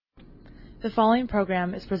The following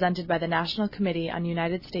program is presented by the National Committee on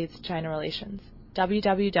United States-China Relations,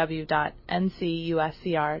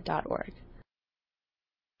 www.nCUSCR.org.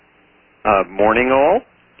 Morning all.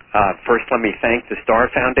 First, let me thank the Star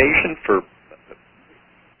Foundation for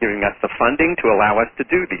giving us the funding to allow us to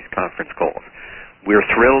do these conference calls. We're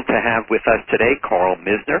thrilled to have with us today Carl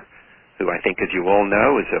Minzner, who I think, as you all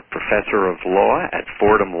know, is a professor of law at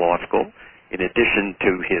Fordham Law School. In addition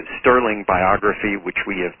to his sterling biography, which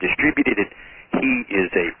we have distributed, he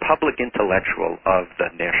is a public intellectual of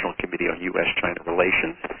the National Committee on U.S China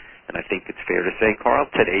Relations. And I think it's fair to say, Carl,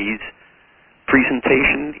 today's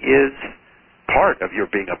presentation is part of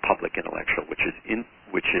your being a public intellectual, which is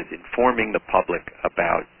informing the public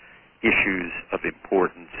about issues of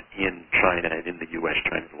importance in China and in the U.S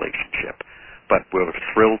China relationship. But we're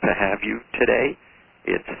thrilled to have you today.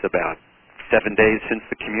 It's about 7 days since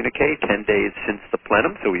the communique, 10 days since the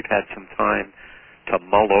plenum, so we've had some time to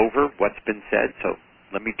mull over what's been said. So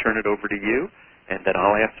let me turn it over to you, and then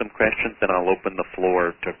I'll ask some questions, and I'll open the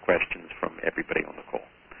floor to questions from everybody on the call.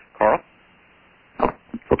 Carl?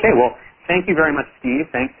 Okay, well, thank you very much,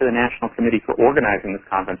 Steve. Thanks to the National Committee for organizing this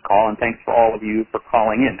conference call, and thanks for all of you for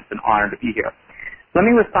calling in. It's an honor to be here. Let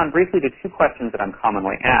me respond briefly to two questions that I'm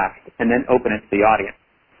commonly asked, and then open it to the audience.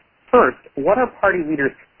 First, what are party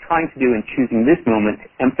leaders trying to do in choosing this moment to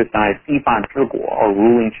emphasize 一般治国, or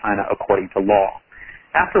ruling China according to law?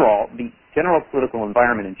 After all, the general political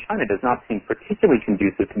environment in China does not seem particularly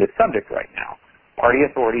conducive to this subject right now. Party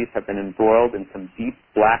authorities have been embroiled in some deep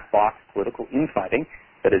black box political infighting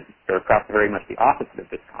that is perhaps very much the opposite of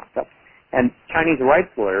this concept. And Chinese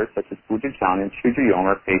rights lawyers such as Fu Zhiqiang and Xu Zhiyong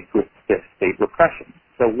are faced with state repression.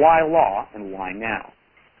 So why law and why now?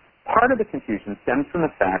 Part of the confusion stems from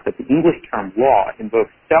the fact that the English term law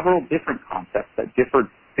invokes several different concepts that differ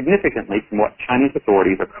significantly from what Chinese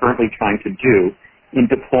authorities are currently trying to do in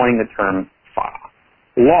deploying the term fa.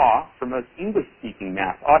 Law, for most English-speaking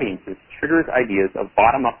mass audiences, triggers ideas of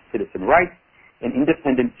bottom-up citizen rights and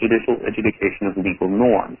independent judicial adjudication of legal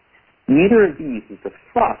norms. Neither of these is the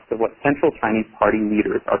thrust of what central Chinese party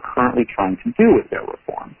leaders are currently trying to do with their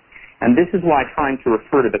reforms. And this is why trying to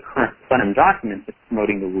refer to the current plenum document as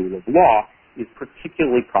promoting the rule of law is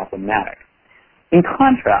particularly problematic. In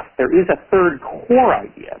contrast, there is a third core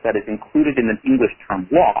idea that is included in the English term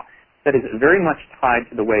law that is very much tied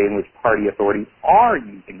to the way in which party authorities are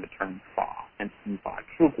using the term fa and 依法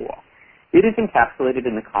治国. It is encapsulated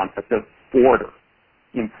in the concept of order,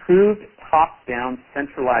 improved top-down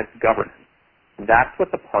centralized governance. That's what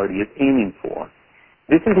the party is aiming for.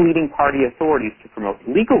 This is leading party authorities to promote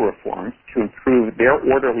legal reforms to improve their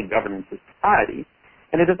orderly governance of society,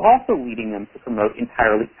 and it is also leading them to promote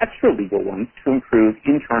entirely extra-legal ones to improve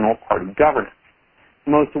internal party governance.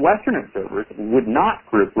 Most Western observers would not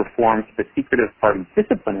group reforms to the secretive party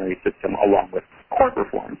disciplinary system along with court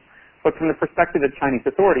reforms, but from the perspective of Chinese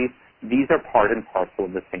authorities, these are part and parcel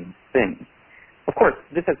of the same thing. Of course,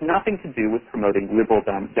 this has nothing to do with promoting liberal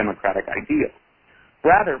democratic ideals.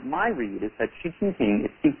 Rather, my read is that Xi Jinping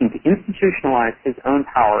is seeking to institutionalize his own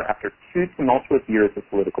power after 2 tumultuous years of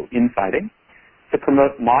political infighting, to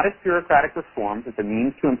promote modest bureaucratic reforms as a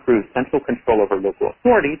means to improve central control over local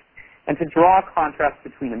authorities, and to draw a contrast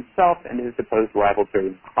between himself and his supposed rival Zhou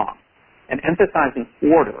Yongkang. And emphasizing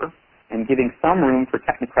order and giving some room for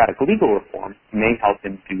technocratic legal reform may help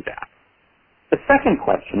him do that. The second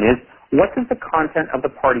question is, what does the content of the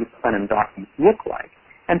party's plenum document look like?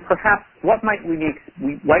 And perhaps what might we expect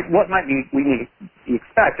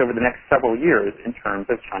over the next several years in terms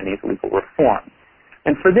of Chinese legal reform?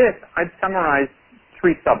 And for this, I'd summarize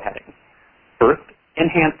 3 subheadings. First,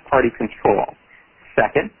 enhanced party control.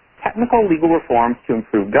 Second, technical legal reforms to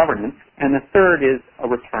improve governance. And the third is a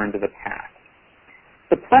return to the past.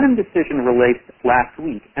 The plenum decision released last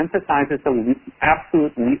week emphasizes the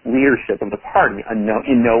absolute leadership of the party in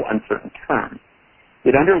no uncertain terms.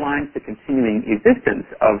 It underlines the continuing existence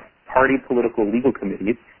of party political legal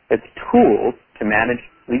committees as tools to manage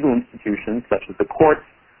legal institutions such as the courts,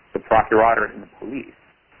 the procurator, and the police.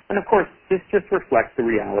 And of course, this just reflects the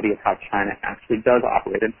reality of how China actually does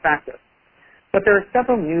operate in practice. But there are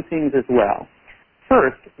several new things as well.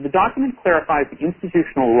 First, the document clarifies the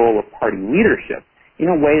institutional role of party leadership in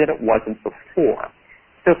a way that it wasn't before.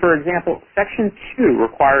 So, for example, Section 2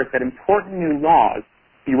 requires that important new laws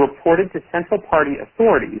be reported to central party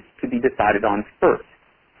authorities to be decided on first.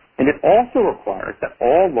 And it also requires that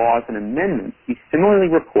all laws and amendments be similarly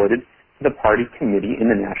reported to the party committee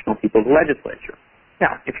in the National People's Legislature.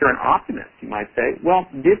 Now, if you're an optimist, you might say, well,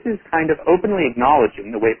 this is kind of openly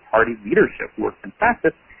acknowledging the way party leadership works in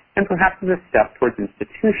practice and perhaps is a step towards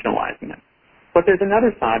institutionalizing it. But there's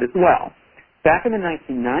another side as well. Back in the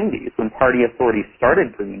 1990s, when party authorities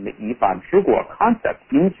started bringing the 依法治国 concept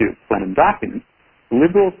into plenum documents,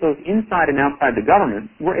 liberals both inside and outside the government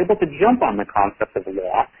were able to jump on the concept of the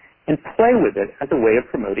law and play with it as a way of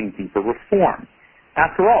promoting deeper reform.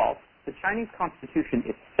 After all, the Chinese Constitution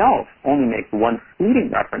itself only makes one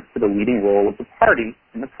fleeting reference to the leading role of the party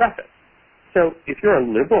in the preface. So if you're a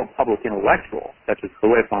liberal public intellectual, such as He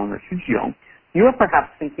Weifang or Xu Jiong, you are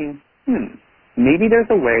perhaps thinking, maybe there's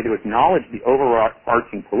a way to acknowledge the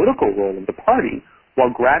overarching political role of the party while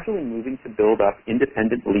gradually moving to build up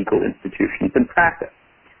independent legal institutions and practice.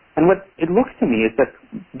 And what it looks to me is that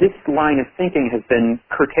this line of thinking has been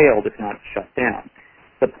curtailed, if not shut down.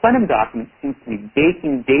 The plenum document seems to be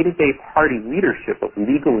baking day-to-day party leadership of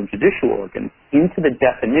legal and judicial organs into the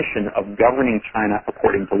definition of governing China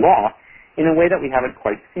according to law in a way that we haven't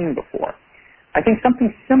quite seen before. I think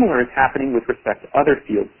something similar is happening with respect to other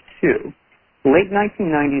fields, too. Late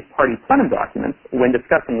 1990s party plenum documents, when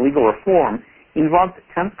discussing legal reform, involved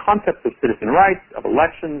concepts of citizen rights, of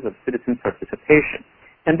elections, of citizen participation.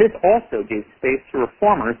 And this also gave space to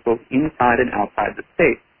reformers both inside and outside the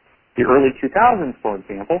state. The early 2000s, for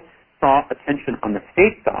example, saw attention on the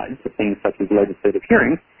state side to things such as legislative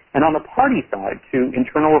hearings, and on the party side to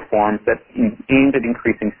internal reforms that aimed at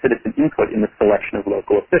increasing citizen input in the selection of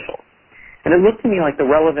local officials. And it looks to me like the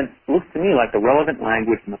relevant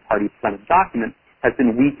language in the party plenum document has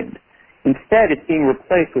been weakened. Instead, it's being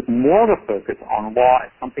replaced with more of a focus on law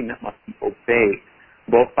as something that must be obeyed,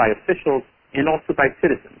 both by officials and also by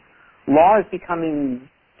citizens. Law is becoming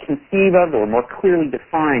conceived of or more clearly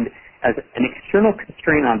defined as an external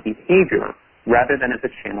constraint on behavior rather than as a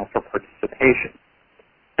channel for participation.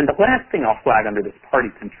 And the last thing I'll flag under this party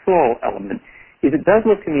control element is it does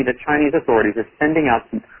look to me that Chinese authorities are sending out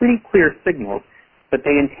some pretty clear signals that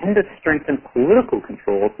they intend to strengthen political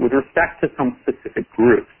controls with respect to some specific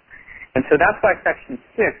groups. And so that's why Section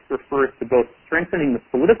 6 refers to both strengthening the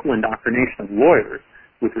political indoctrination of lawyers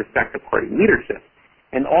with respect to party leadership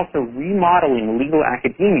and also remodeling legal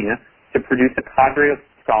academia to produce a cadre of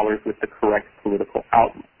scholars with the correct political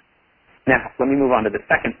outlook. Now, let me move on to the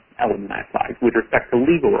second element I flagged with respect to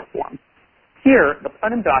legal reform. Here, the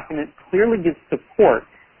plenum document clearly gives support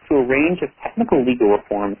to a range of technical legal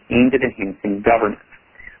reforms aimed at enhancing governance.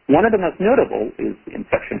 One of the most notable is in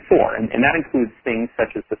Section 4, and that includes things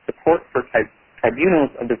such as the support for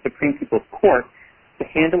tribunals of the Supreme People's Court to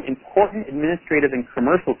handle important administrative and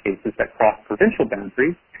commercial cases that cross provincial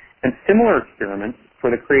boundaries, and similar experiments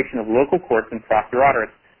for the creation of local courts and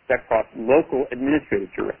procuradorates that cross local administrative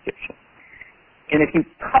jurisdictions. And if you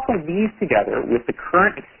couple these together with the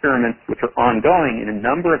current experiments which are ongoing in a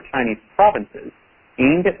number of Chinese provinces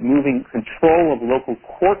aimed at moving control of local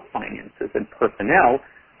court finances and personnel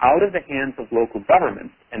out of the hands of local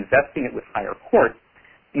governments and vesting it with higher courts,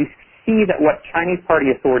 you see that what Chinese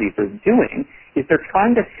party authorities are doing is they're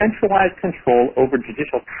trying to centralize control over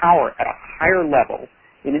judicial power at a higher level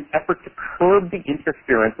in an effort to curb the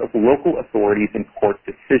interference of local authorities in court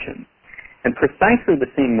decisions. And precisely the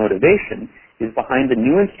same motivation is behind the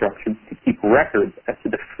new instructions to keep records as to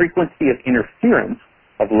the frequency of interference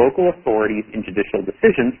of local authorities in judicial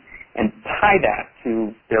decisions and tie that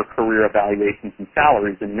to their career evaluations and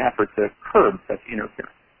salaries in an effort to curb such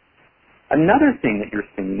interference. Another thing that you're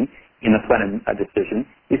seeing in the plenum decision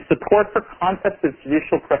is support for concepts of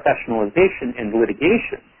judicial professionalization and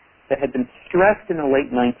litigation that had been stressed in the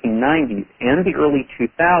late 1990s and the early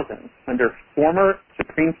 2000s under former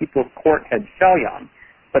Supreme People's Court head Xiaoyang,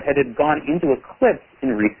 but had gone into eclipse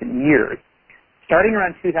in recent years. Starting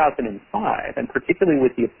around 2005, and particularly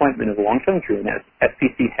with the appointment of Wang Zhengjun as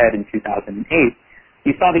SPC head in 2008,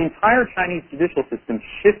 you saw the entire Chinese judicial system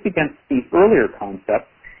shift against these earlier concepts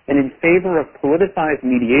and in favor of politicized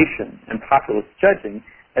mediation and populist judging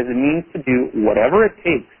as a means to do whatever it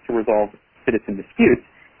takes to resolve citizen disputes,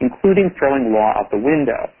 including throwing law out the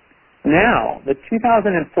window. Now, the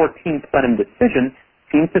 2014 plenum decision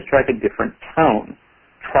seems to strike a different tone.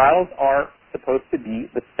 Trials are supposed to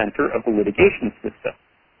be the center of the litigation system.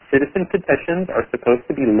 Citizen petitions are supposed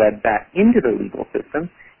to be led back into the legal system,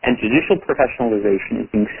 and judicial professionalization is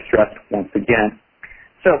being stressed once again.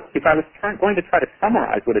 So, if I was going to try to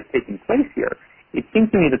summarize what is taking place here, it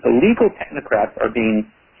seems to me that the legal technocrats are being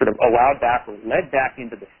sort of allowed back or led back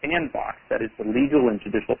into the sandbox that is the legal and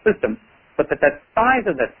judicial system, but that size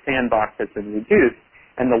of that sandbox has been reduced,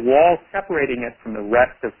 and the walls separating it from the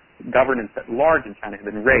rest of governance at large in China have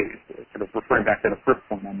been raised, sort of referring back to the first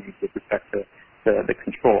point I made with respect to the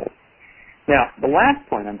controls. Now, the last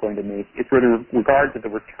point I'm going to make is with regard to the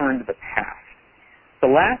return to the past. The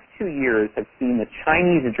last 2 years have seen the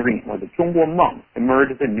Chinese dream, or the 中国梦, emerge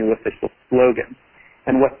as a new official slogan.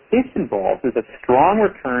 And what this involves is a strong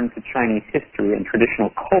return to Chinese history and traditional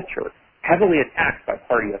culture, heavily attacked by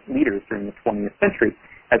party leaders during the 20th century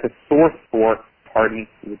as a source for party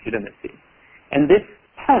legitimacy. And this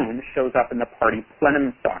tone shows up in the Party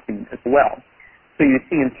Plenum document as well. So you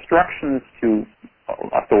see instructions to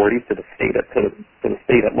authorities, to the state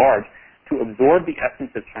at large, to absorb the essence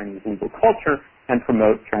of Chinese legal culture and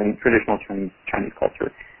promote traditional Chinese culture.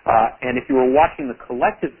 And if you were watching the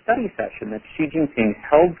collective study session that Xi Jinping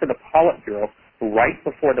held for the Politburo right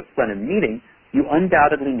before the plenum meeting, you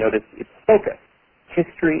undoubtedly noticed its focus,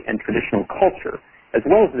 history and traditional culture, as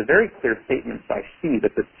well as the very clear statement by Xi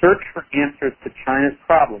that the search for answers to China's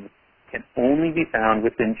problems can only be found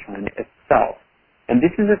within China itself. And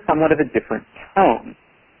this is somewhat of a different tone.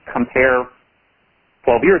 Compare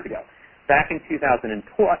 12 years ago. Back in 2002,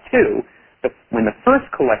 when the first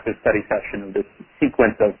collective study session of this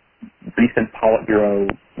sequence of recent Politburo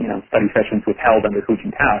study sessions was held under Hu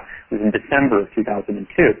Jintao, was in December of 2002,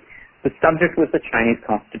 the subject was the Chinese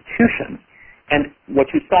Constitution. And what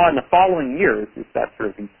you saw in the following years is that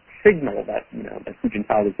sort of signal that, that Hu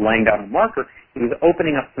Jintao was laying down a marker. He was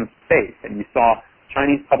opening up some space, and you saw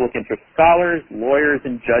Chinese public interest scholars, lawyers,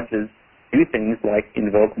 and judges do things like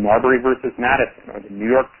invoke Marbury versus Madison or the New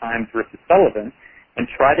York Times versus Sullivan and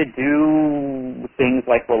try to do things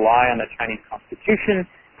like rely on the Chinese Constitution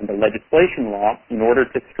and the legislation law in order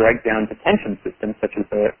to strike down detention systems such as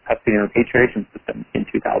the custody and repatriation system in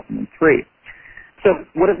 2003. So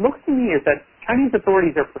what it looks to me is that Chinese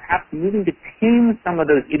authorities are perhaps moving to tame some of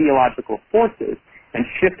those ideological forces and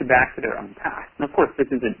shift back to their own path. And of course, this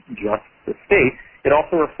isn't just the state. It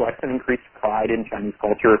also reflects an increased pride in Chinese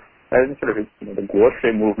culture, sort of the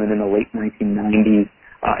Guoshui movement in the late 1990s,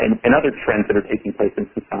 and other trends that are taking place in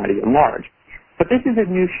society at large. But this is a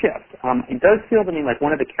new shift. It does feel to me like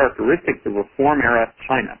one of the characteristics of reform-era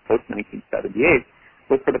China, post-1978,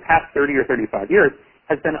 was for the past 30 or 35 years,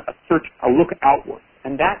 has been a look outward.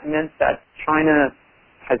 And that meant that China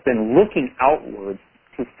has been looking outward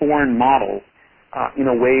to foreign models in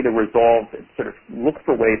a way to look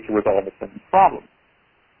for ways to resolve its own problems.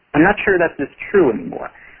 I'm not sure that this is true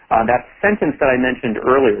anymore. That sentence that I mentioned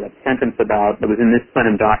earlier, that sentence that was in this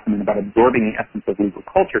plenum document about absorbing the essence of legal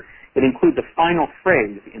culture, it includes a final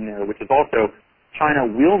phrase in there, which is also, China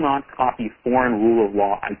will not copy foreign rule of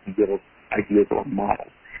law ideas or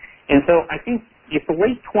models. And so I think if the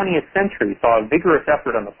late 20th century saw a vigorous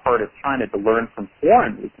effort on the part of China to learn from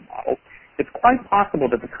foreign legal models, it's quite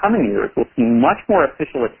possible that the coming years will see much more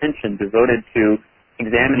official attention devoted to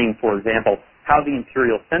examining, for example, how the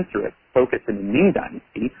imperial censorate focused in the Ming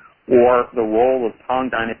Dynasty or the role of Tang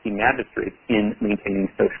Dynasty magistrates in maintaining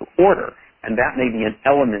social order. And that may be an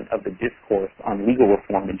element of the discourse on legal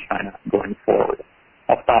reform in China going forward.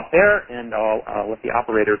 I'll stop there, and I'll let the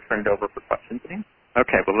operator turn it over for questions.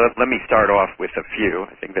 Okay, well, let me start off with a few.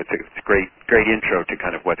 I think that's a great intro to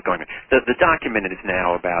kind of what's going on. The document is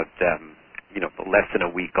now about, less than a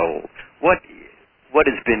week old. What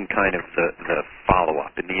has been kind of the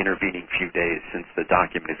follow-up in the intervening few days since the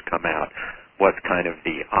document has come out? What's kind of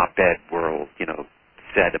the op-ed world,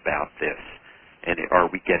 said about this? And are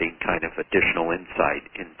we getting kind of additional insight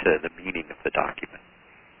into the meaning of the document?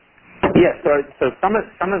 Yes, so some of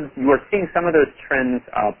you are seeing some of those trends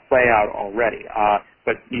play out already.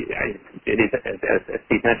 But it is, as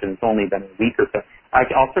Steve mentioned, it's only been a week or so.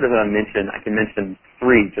 I'll sort of I can mention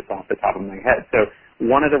three just off the top of my head. So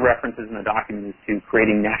one of the references in the document is to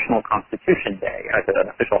creating National Constitution Day as an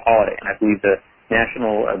official holiday, and I believe the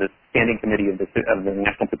Standing Committee of the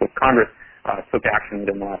National People's Congress took action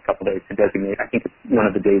within the last couple of days to designate, I think it's one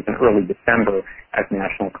of the days in early December, as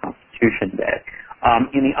National Constitution Day.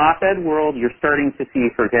 In the op-ed world, you're starting to see,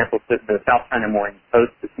 for example, the South China Morning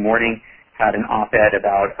Post this morning had an op-ed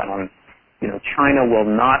about, China will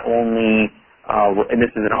not only, and this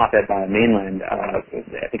is an op-ed by a mainland, I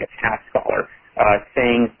think a tax scholar,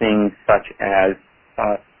 saying things such as,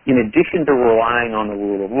 in addition to relying on the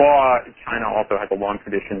rule of law, China also has a long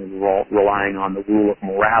tradition of relying on the rule of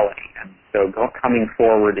morality. And so coming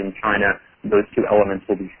forward in China, those two elements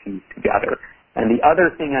will be fused together. And the other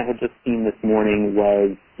thing I had just seen this morning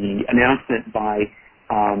was the announcement by,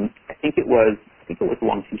 I think it was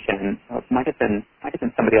Wang Qishan, might have been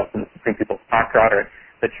somebody else in the Supreme People's Court,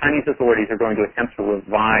 the Chinese authorities are going to attempt to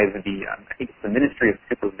revive I think it's the Ministry of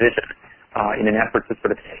Supervision, in an effort to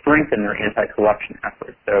sort of strengthen their anti-corruption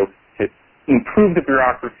efforts. So to improve the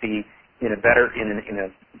bureaucracy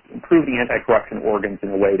improve the anti-corruption organs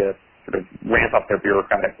in a way to sort of ramp up their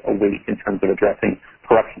bureaucratic weight in terms of addressing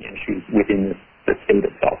corruption issues within the state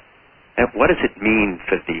itself. And what does it mean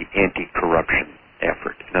for the anti-corruption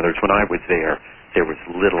effort? In other words, when I was there, there was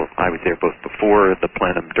little. I was there both before the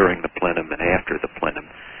plenum, during the plenum, and after the plenum.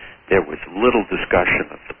 There was little discussion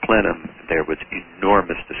of the plenum. There was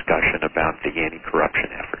enormous discussion about the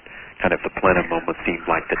anti-corruption effort. Kind of the plenum almost seemed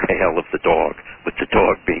like the tail of the dog, with the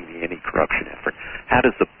dog being the anti-corruption effort. How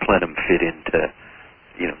does the plenum fit into,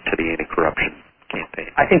 to the anti-corruption campaign?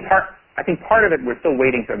 I think part of it we're still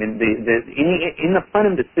waiting for. I mean, in the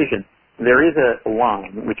plenum decision, there is a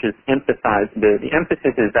line which is emphasized. The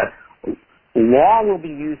emphasis is that law will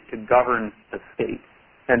be used to govern the state.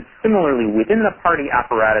 And similarly, within the party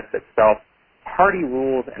apparatus itself, party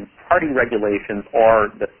rules and party regulations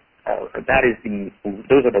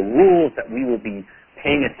those are the rules that we will be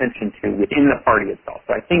paying attention to within the party itself.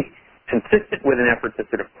 So I think, consistent with an effort to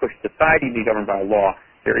sort of push society to be governed by law,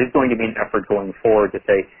 there is going to be an effort going forward to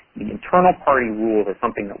say the internal party rules are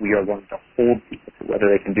something that we are going to hold people to. Whether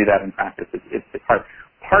they can do that in practice is hard.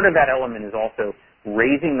 Part of that element is also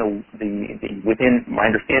raising within my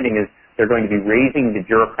understanding is they're going to be raising the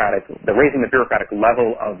bureaucratic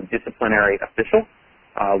level of disciplinary officials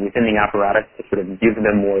within the apparatus to sort of give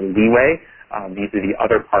them more leeway vis-a-vis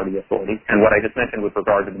other party authorities. And what I just mentioned with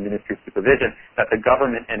regard to the Ministry of Supervision, that's a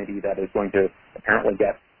government entity that is going to apparently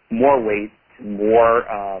get more weight, more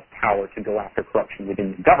power to go after corruption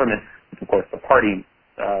within the government. Of course, the party,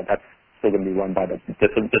 that's still going to be run by the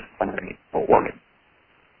disciplinary organ.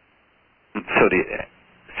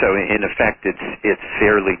 So in effect, it's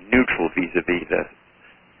fairly neutral vis-a-vis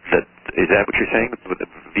is that what you're saying?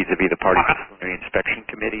 Vis-a-vis the party disciplinary inspection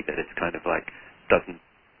committee, that it's kind of like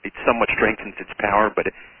it somewhat strengthens its power, but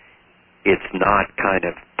it's not kind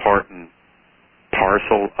of part and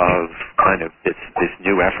parcel of kind of this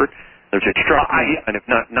new effort. It struck me, kind of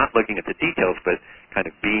not looking at the details, but kind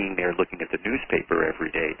of being there, looking at the newspaper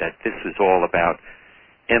every day, that this is all about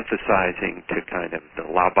emphasizing to kind of the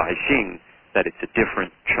La Beijing that it's a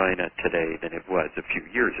different China today than it was a few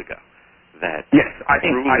years ago. That I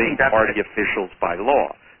think that's party officials by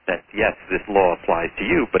law. That yes, this law applies to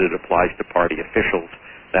you, but it applies to party officials.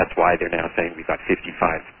 That's why they're now saying we've got 55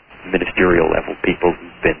 ministerial level people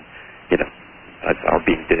who've been, are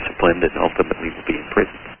being disciplined and ultimately will be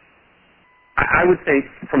imprisoned. I would say,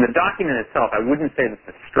 from the document itself, I wouldn't say that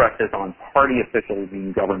the stress is on party officials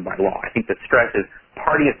being governed by law. I think the stress is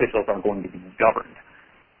party officials are going to be governed,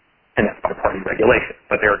 and that's by party regulation.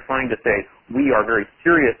 But they're trying to say, we are very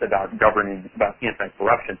serious about governing, about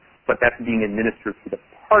anti-corruption, but that's being administered through the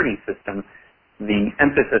party system. The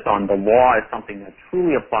emphasis on the law is something that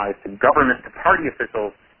truly applies to government, to party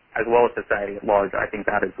officials, as well as society at large. I think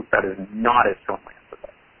that is not as strongly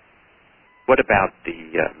emphasized. What about the...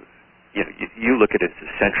 you look at it as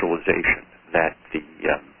a centralization, that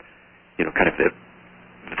kind of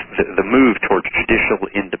the move towards judicial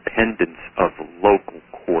independence of local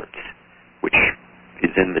courts, which is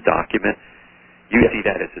in the document. You see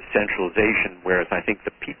that as a centralization, whereas I think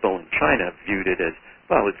the people in China viewed it as,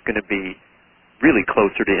 well, it's going to be really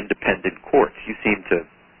closer to independent courts. You seem to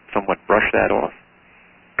somewhat brush that off.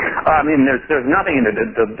 I mean, there's nothing in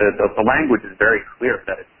the language is very clear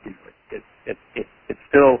that it's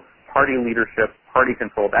still party leadership, party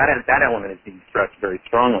control. That element is being stressed very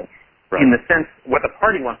strongly. Right. In the sense, what the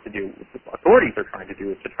party wants to do, what the authorities are trying to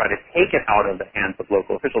do, is to try to take it out of the hands of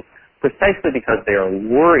local officials, precisely because they are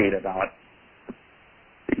worried about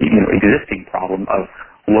existing problem of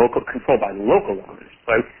local control by local owners.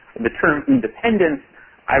 So the term independence,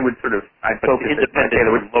 I'd focus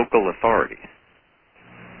independent with local authorities.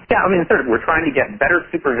 Yeah, I mean, we're trying to get better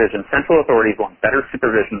supervision. Central authorities want better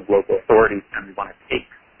supervision of local authorities, and we want to take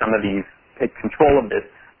take control of this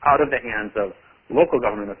out of the hands of local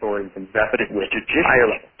government authorities and vest it with higher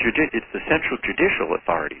level. It's the central judicial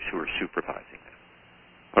authorities who are supervising it.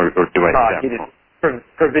 Or do I say that wrong?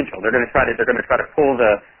 Provincial. They're going to try to pull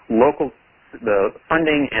the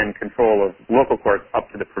funding and control of local courts up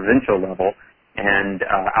to the provincial level and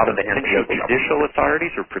out of the hands of local judicial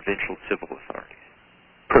authorities or provincial civil authorities?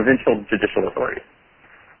 Provincial judicial authorities.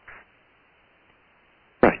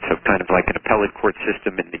 Right, so kind of like an appellate court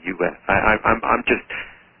system in the U.S.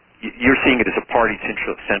 You're seeing it as a party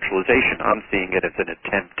centralization. I'm seeing it as an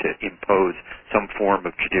attempt to impose some form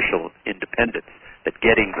of judicial independence, that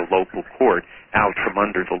getting the local court out from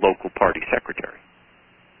under the local party secretary.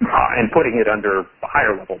 And putting it under the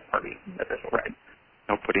higher level party official, right?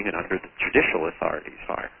 No, putting it under the judicial authorities,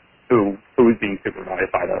 who is being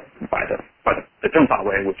supervised by the Zhengfa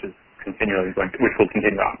way, which will continue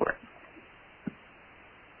to operate.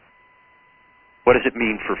 What does it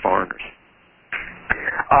mean for foreigners?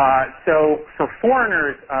 So for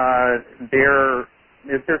foreigners, the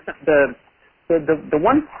the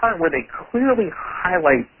one part where they clearly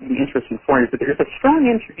highlight the interest in foreigners, but there's a strong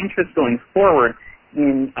interest going forward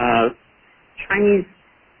in Chinese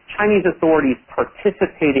authorities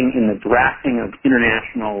participating in the drafting of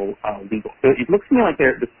international legal. So it looks to me like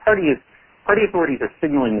party authorities are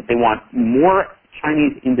signaling that they want more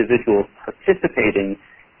Chinese individuals participating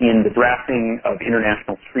in the drafting of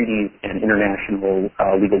international treaties and international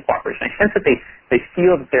legal cooperation. I sense that they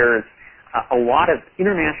feel that there's a lot of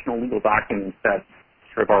international legal documents that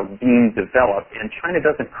sort of are being developed, and China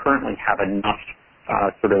doesn't currently have enough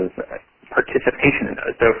sort of participation in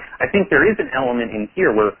those. So I think there is an element in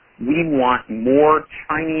here where we want more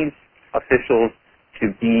Chinese officials to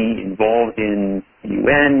be involved in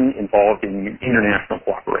UN, involved in international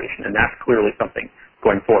cooperation, and that's clearly something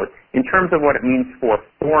going forward. In terms of what it means for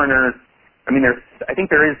foreigners, I mean, I think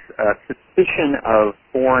there is a suspicion of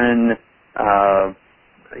foreign,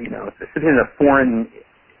 suspicion of foreign.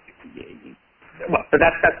 Well, so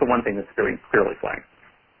that's the one thing that's very clearly flagged.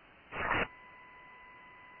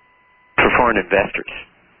 For foreign investors.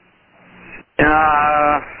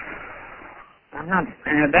 I'm not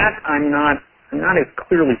as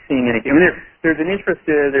clearly seeing anything. I mean, there's an interest.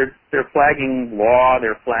 They're flagging law.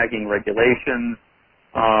 They're flagging regulations.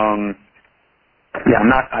 On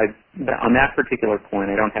that particular point,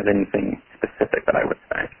 I don't have anything specific that I would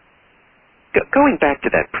say. Going back to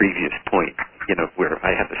that previous point, where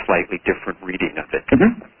I have a slightly different reading of it.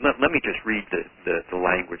 Mm-hmm. Let me just read the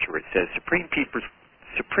language where it says Supreme People's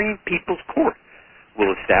Court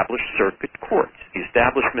will establish circuit courts. The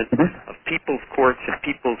establishment of people's courts and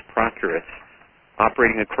people's procurates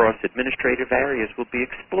operating across administrative areas will be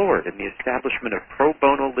explored, and the establishment of pro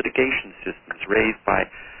bono litigation systems raised by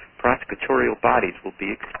prosecutorial bodies will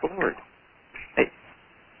be explored. It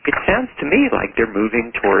sounds to me like they're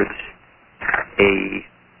moving towards a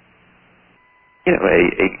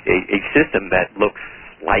system that looks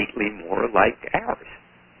slightly more like ours.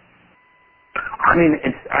 I mean,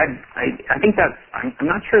 I think I'm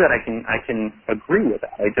not sure that I can agree with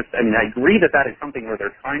that. I agree that is something where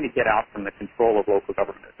they're trying to get out from the control of local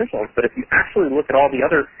government officials. But if you actually look at all the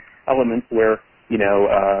other elements where,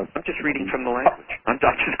 I'm just reading from the language. I'm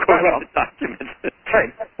just quoting the document.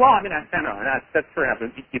 Right. Well, that's perhaps,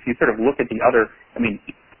 if you sort of look at the other,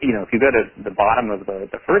 if you go to the bottom of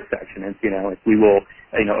the first section, it's, we will,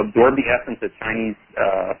 absorb the essence of Chinese,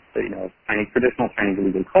 traditional Chinese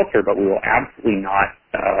legal culture, but we will absolutely not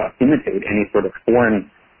imitate any sort of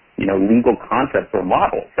foreign, legal concepts or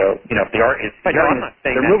models. So, if they are, I'm not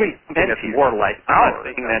saying they're moving something that's more like ours.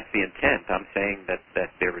 I'm not saying that's the intent. I'm saying that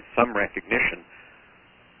there is some recognition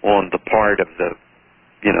on the part of the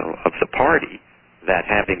party that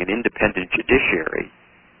having an independent judiciary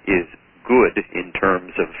is good in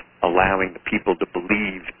terms of allowing the people to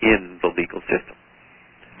believe in the legal system.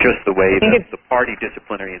 Just the way that the Party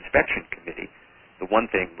Disciplinary Inspection Committee, the one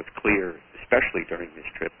thing was clear, especially during this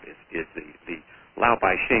trip, is the Lao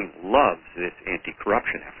Baixing loves this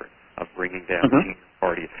anti-corruption effort of bringing down senior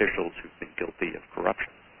party officials who've been guilty of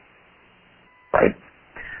corruption. Right.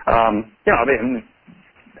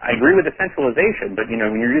 I agree with the centralization, but when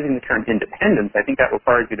you're using the term independence, I think that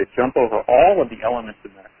requires you to jump over all of the elements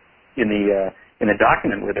in the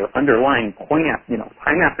document where they're underlying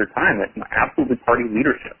time after time that absolutely party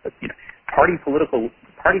leadership. That, party political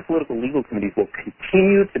legal committees will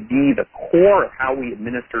continue to be the core of how we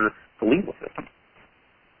administer the legal system.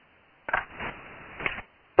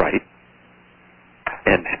 Right.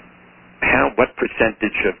 And what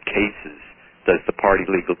percentage of cases does the party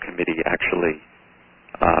legal committee actually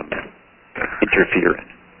interfere in?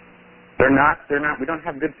 They're not. We don't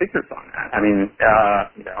have good figures on that.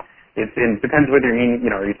 It depends whether you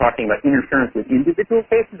mean, are you talking about interference with individual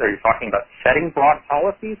cases? Are you talking about setting broad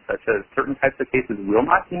policies, such as certain types of cases will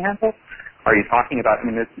not be handled? Are you talking about,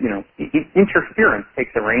 interference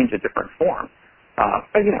takes a range of different forms. Well,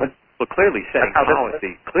 clearly setting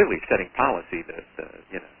policy,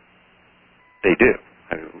 they do.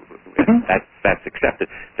 That's accepted.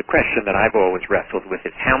 The question that I've always wrestled with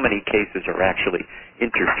is how many cases are actually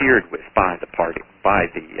interfered with by the party, by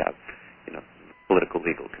the political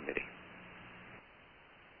legal committee.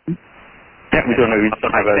 Yeah, we don't know. We just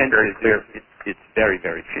don't have a very clear. It's very,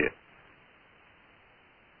 very few.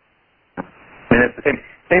 And it's the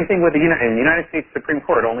same thing with the United States Supreme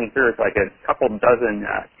Court. Only hears like a couple dozen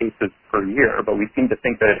cases per year, but we seem to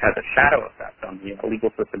think that it has a shadow effect on the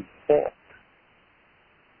legal system as a whole.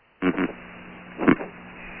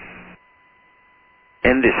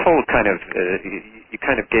 And this whole kind of, you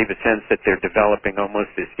kind of gave a sense that they're developing almost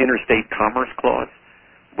this interstate commerce clause,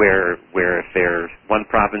 where if there's one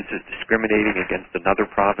province is discriminating against another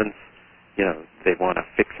province, they want to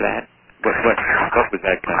fix that. What was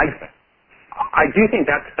that kind of? I do think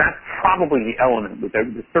that's probably the element with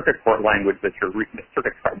the circuit court language that you're reading, the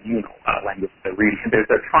circuit tribunal language that they're reading.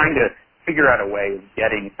 They're trying to figure out a way of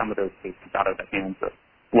getting some of those cases out of the hands of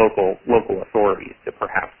local authorities to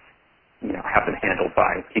perhaps have them handled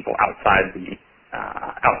by people outside the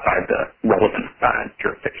relevant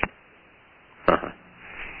jurisdiction. Uh-huh.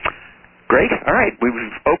 Great. All right. We've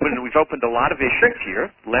opened a lot of issues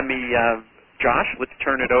here. Let me, Josh, let's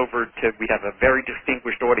turn it over to. We have a very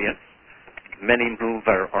distinguished audience. Many of whom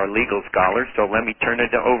are legal scholars, so let me turn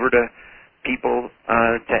it over to people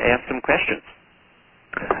to ask some questions.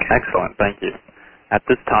 Excellent, thank you. At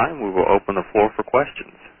this time, we will open the floor for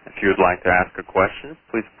questions. If you would like to ask a question,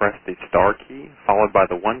 please press the star key followed by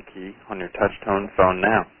the 1 key on your touch-tone phone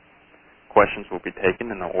now. Questions will be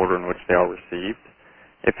taken in the order in which they are received.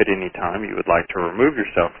 If at any time you would like to remove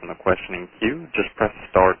yourself from the questioning queue, just press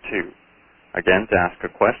star 2. Again, to ask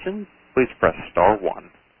a question, please press star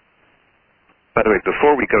 1. By the way,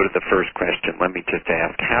 before we go to the first question, let me just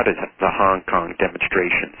ask, how does the Hong Kong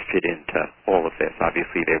demonstrations fit into all of this?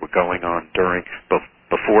 Obviously, they were going on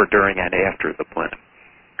before, during, and after the plenum.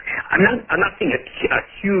 I'm not seeing a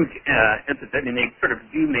huge emphasis. I mean, they sort of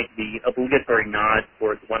do make the obligatory nod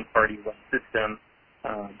towards one party, one system,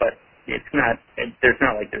 but it's not. There's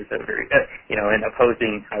not like there's a very an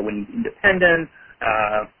opposing Taiwanese independence.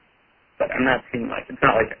 But I'm not seeing like it's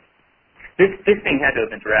not like. This thing had to have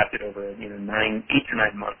been drafted over 8 or 9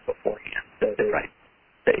 months beforehand. So I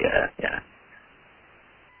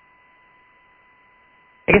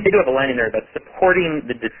guess they do have a line in there about supporting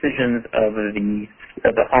the decisions of the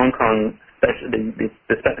Hong Kong the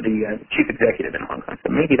chief executive in Hong Kong. So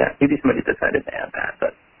maybe somebody decided to add that.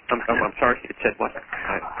 But I'm sorry, it said what?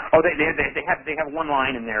 They have one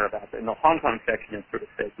line in there about in the Hong Kong section. It sort of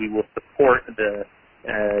says we will support the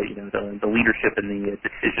leadership and the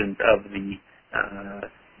decisions of the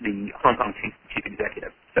Hong Kong chief executive.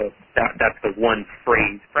 So that's the one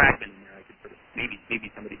phrase fragment in there. I could sort of maybe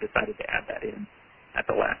somebody decided to add that in at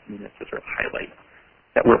the last minute to sort of highlight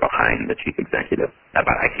that we're behind the chief executive. But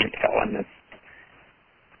I can't tell on this.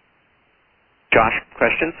 Josh,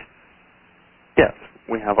 questions? Yes,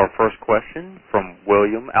 we have our first question from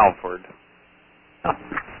William Alford.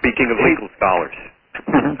 Speaking of legal scholars.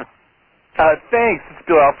 Thanks. It's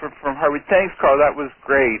Bill Alford from Harvard. Thanks, Carl. That was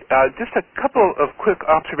great. Just a couple of quick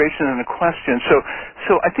observations and a question.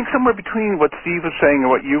 So I think somewhere between what Steve was saying and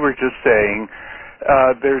what you were just saying,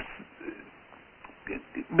 there's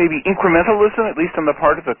maybe incrementalism, at least on the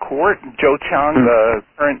part of the court. Joe Chang, the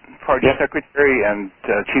current party secretary and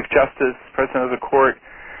Chief Justice, president of the court,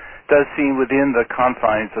 does seem within the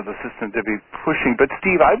confines of the system to be pushing. But,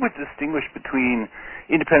 Steve, I would distinguish between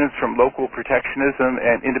independence from local protectionism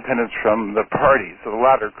and independence from the parties. So the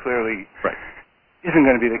latter clearly isn't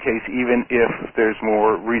going to be the case even if there's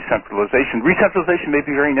more re-centralization. Re-centralization may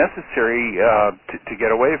be very necessary to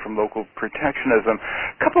get away from local protectionism.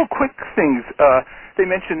 A couple of quick things. They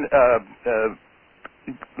mentioned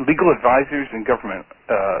legal advisors and government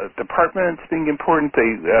departments being important.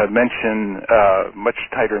 They mention much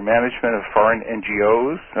tighter management of foreign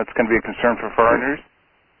NGOs. That's going to be a concern for foreigners.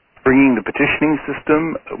 Bringing the petitioning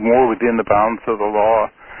system more within the bounds of the law.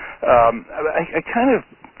 I'm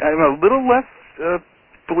a little less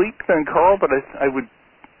bleak than Carl, but I would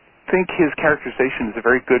think his characterization is a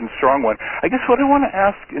very good and strong one. I guess what I want to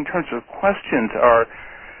ask in terms of questions are,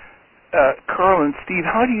 Carl and Steve,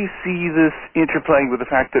 how do you see this interplaying with the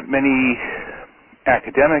fact that many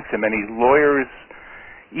academics and many lawyers,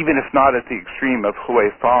 even if not at the extreme of Hui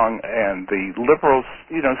Fang and the liberals,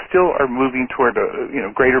 still are moving toward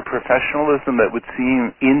greater professionalism that would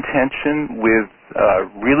seem in tension with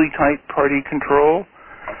really tight party control?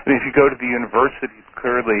 I mean, if you go to the universities,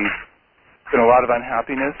 clearly there's been a lot of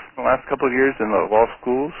unhappiness in the last couple of years in the law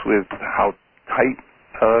schools with how tight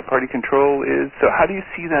party control is. So how do you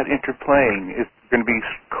see that interplaying? Is there going to be,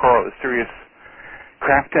 Carl, a serious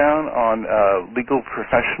crackdown on legal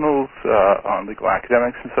professionals, on legal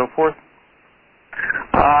academics and so forth?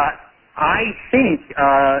 I think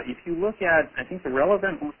if you look at, I think the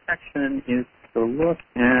relevant section is to look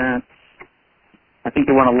at, I think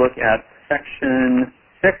you want to look at section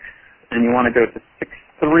 6, and you want to go to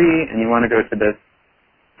 6.3, and you want to go to the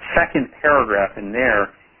second paragraph in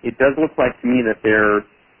there. It does look like to me that they're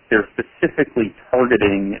specifically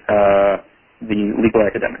targeting the legal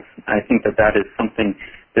academics. I think that is something.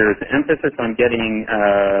 There's an emphasis on getting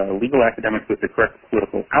legal academics with the correct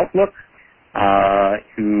political outlook,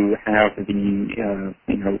 who have the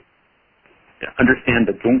understand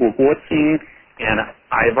the Zhongguo Guoqing. And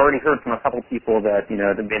I've already heard from a couple people that in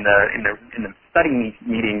the study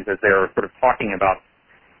meetings as they're sort of talking about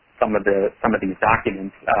some of these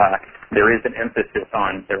documents, there is an emphasis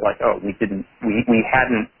on. They're like, oh, we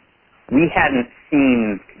hadn't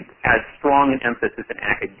seen as strong an emphasis in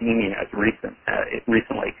academia as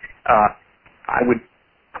recently. I would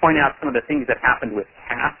point out some of the things that happened with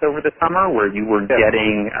CAS over the summer, where you were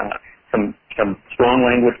getting some strong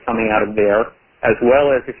language coming out of there, as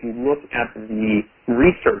well as if you look at the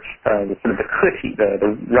research,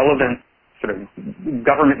 the relevant sort of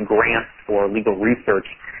government grants for legal research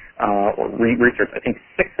research. I think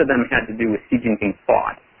 6 of them had to do with Xi Jinping's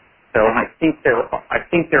thought. So I think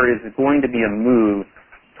there is going to be a move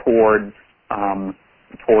towards having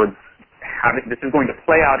this is going to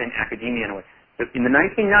play out in academia in a way. In the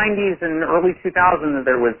 1990s and early 2000s,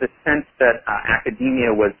 there was this sense that academia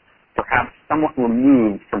was perhaps somewhat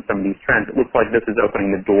removed from some of these trends. It looks like this is opening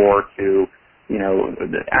the door to,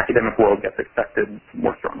 the academic world gets accepted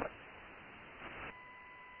more strongly.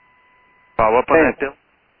 Follow up on that, Bill?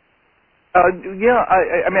 I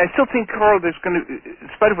mean, I still think, Carl, there's going to, in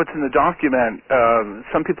spite of what's in the document,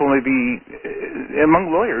 some people may be, among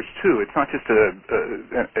lawyers too, it's not just a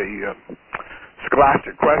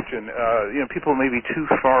scholastic question. People may be too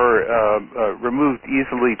far removed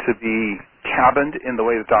easily to be cabined in the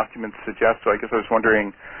way the documents suggest, so I guess I was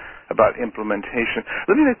wondering about implementation.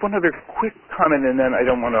 Let me make one other quick comment, and then I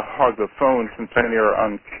don't want to hog the phone since many are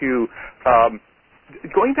on cue.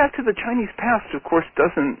 Going back to the Chinese past, of course,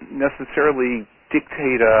 doesn't necessarily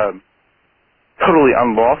dictate a totally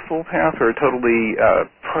unlawful path or a totally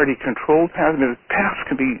party-controlled path. I mean, the past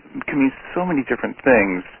can mean so many different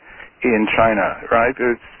things in China, right?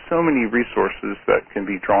 There's so many resources that can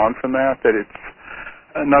be drawn from that it's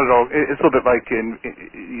not at all. It's a little bit like in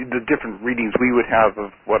the different readings we would have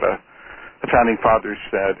of what the founding fathers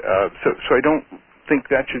said. So I don't think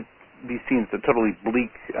that should be seen as a totally bleak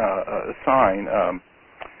sign.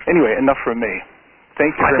 Anyway, enough from me.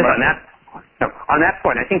 Thank you very much. On that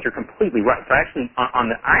point, I think you're completely right. So on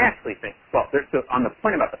the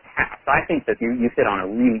point about the past, I think that you hit on a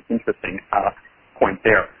really interesting point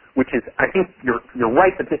there, which is I think you're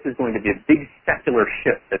right that this is going to be a big secular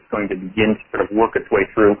shift that's going to begin to sort of work its way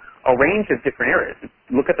through a range of different areas.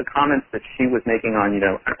 Look at the comments that she was making on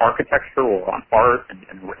architecture or on art and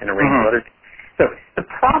a range of other things. So the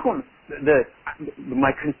problem, my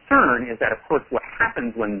concern is that, of course, what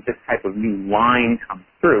happens when this type of new line comes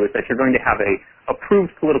through is that you're going to have a approved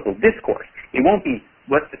political discourse. It won't be,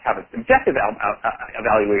 let's just have a subjective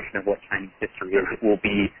evaluation of what Chinese history is. It will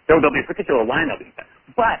be, there'll be a particular line that'll be set.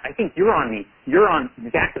 But I think you're on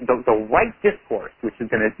exactly the right discourse, which is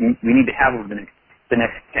we need to have over the next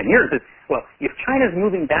 10 years is, well, if China's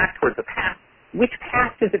moving back towards the past, which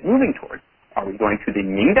past is it moving towards? Are we going to the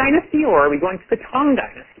Ming Dynasty or are we going to the Tang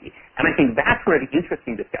Dynasty? And I think that's where the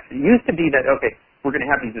interesting discussion. It used to be that, okay, we're going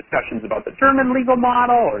to have these discussions about the German legal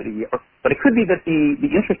model, but it could be that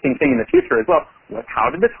the interesting thing in the future is, well,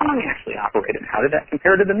 how did the Tang actually operate and how did that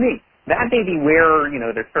compare to the Ming? That may be where,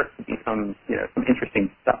 there starts to be some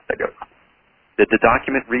interesting stuff that goes on. Did the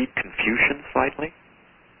document read Confucian slightly?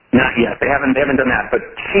 Not yet. They haven't done that, but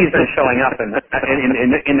he's been showing up in the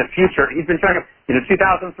future. He's been showing up.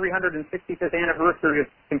 2365th anniversary of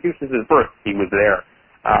Confucius's birth. He was there,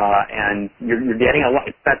 and you're getting a lot.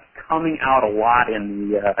 That's coming out a lot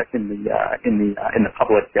in the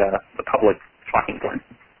public talking points.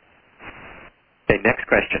 Okay, next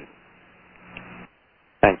question.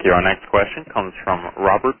 Thank you. Our next question comes from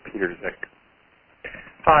Robert Peterzik.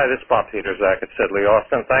 Hi, this is Bob Peterzik at Sidley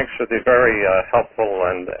Austin. Thanks for the very helpful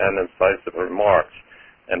and incisive remarks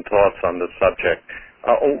and thoughts on the subject.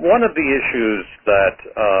 One of the issues that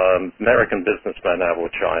American businessmen have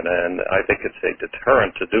with China, and I think it's a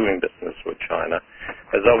deterrent to doing business with China,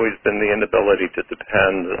 has always been the inability to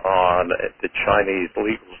depend on the Chinese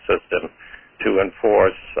legal system to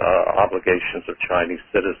enforce obligations of Chinese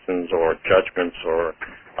citizens or judgments or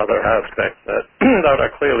other aspects that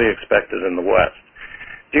are clearly expected in the West.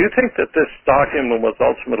 Do you think that this document was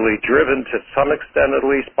ultimately driven to some extent at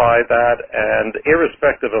least by that? And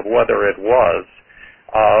irrespective of whether it was,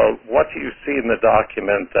 what do you see in the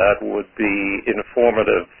document that would be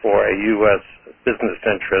informative for a U.S. business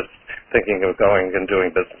interest thinking of going and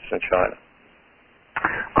doing business in China?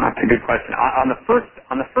 That's a good question. On the first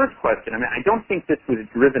question, I mean, I don't think this was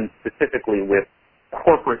driven specifically with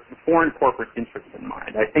foreign corporate interests in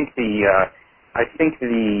mind. I think the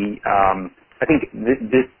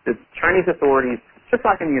Chinese authorities, just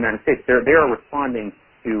like in the United States, they are responding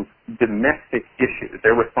to domestic issues.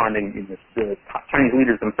 They're responding. The Chinese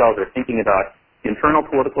leaders themselves are thinking about internal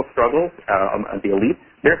political struggles of the elite.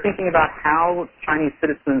 They're thinking about how Chinese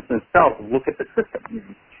citizens themselves look at the system.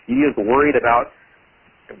 He is worried about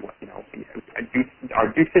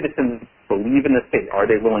do citizens believe in the state? Are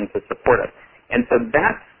they willing to support us? And so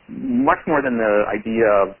that's much more than the idea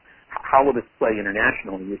of how will this play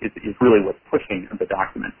internationally is really what's pushing the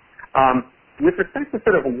document. With respect to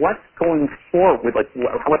sort of what's going forward, like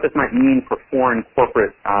what this might mean for foreign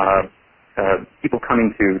corporate people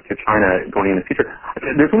coming to China going in the future,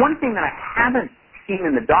 there's one thing that I haven't seen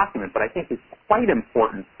in the document, but I think is quite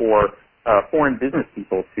important for foreign business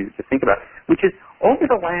people to think about, which is over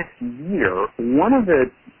the last year, one of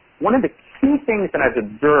the key things that I've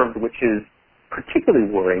observed, which is particularly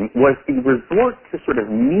worrying, was the resort to sort of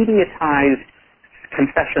mediatized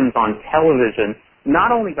confessions on television,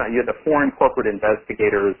 not only by the foreign corporate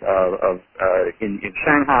investigators in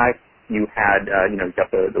Shanghai. You had you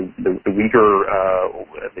got the Uyghur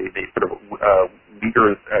the sort of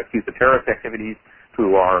Uyghurs accused of terrorist activities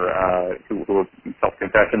who are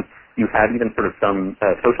self-confessions. You had even sort of some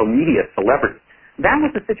social media celebrities. That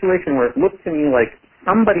was a situation where it looked to me like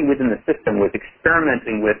somebody within the system was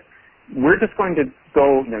experimenting with, we're just going to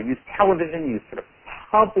go, use television, use sort of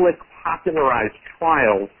public popularized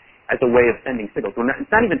trials as a way of sending signals.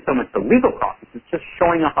 It's not even so much the legal process, it's just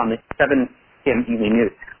showing up on the 7 p.m. evening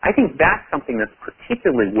news. I think that's something that's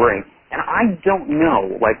particularly worrying. And I don't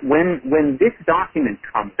know, like when this document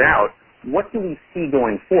comes out, what do we see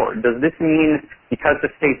going forward? Does this mean because the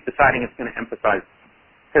state's deciding it's going to emphasize,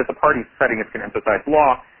 because the party's deciding it's going to emphasize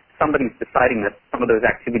law, somebody's deciding that some of those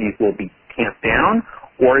activities will be tamped down?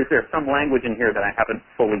 Or is there some language in here that I haven't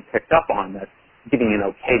fully picked up on that's giving an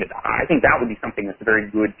okay to that? I think that would be something that's very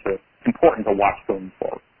important to watch going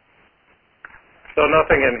forward. So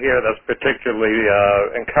nothing in here that's particularly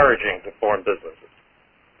encouraging to foreign businesses.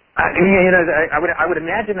 I would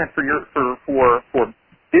imagine that for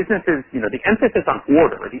businesses, the emphasis on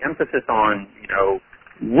order, the emphasis on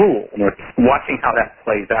rule, watching how that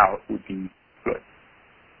plays out would be good.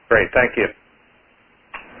 Great, thank you.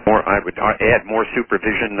 I would add more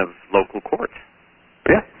supervision of local courts.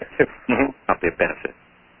 Yeah, Probably a benefit.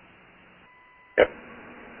 Yep.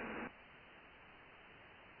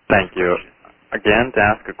 Thank you. Again, to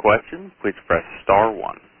ask a question, please press star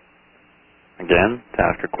 1. Again, to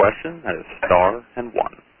ask a question, that is star and 1.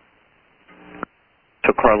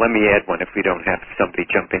 So, Carl, let me add one if we don't have somebody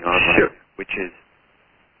jumping on, sure. Which is,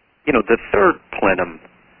 the third plenum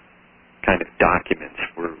kind of documents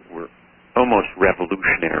were almost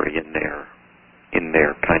revolutionary in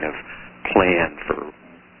their kind of plan for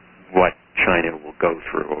what China will go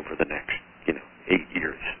through over the next 8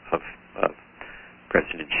 years of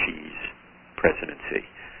President Xi's presidency.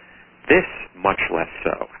 This much less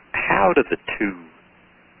so. How do the two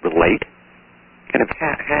relate? Kind of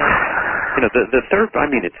the third. I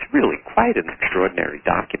mean, it's really quite an extraordinary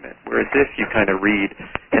document. Whereas this, you kind of read,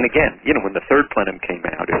 and again, when the third plenum came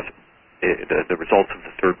out, the results of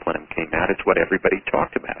the third plenum came out, it's what everybody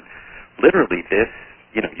talked about. Literally this,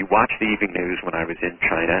 you watch the evening news when I was in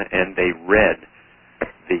China, and they read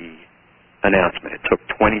the announcement. It took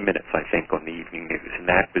 20 minutes, I think, on the evening news, and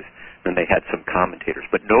then they had some commentators,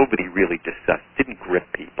 but nobody really didn't grip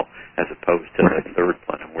people, as opposed to the third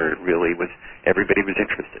plenum, where it really was, everybody was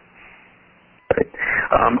interested. Right.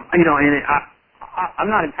 And I'm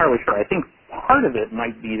not entirely sure. I think part of it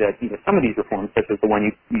might be that some of these reforms, such as the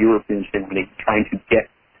one you were mentioning, trying to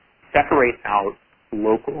separate out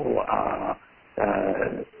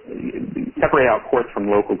courts from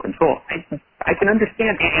local control. I can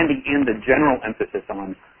understand, and the general emphasis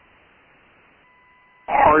on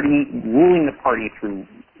ruling the party through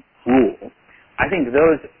rule. I think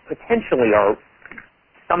those potentially are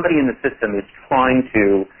somebody in the system is trying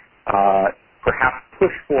to perhaps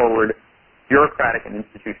push forward bureaucratic and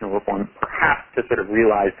institutional reform, perhaps to sort of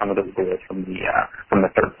realize some of those goals from the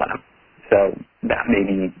third plenum. So that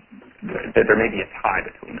there may be a tie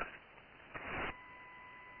between us.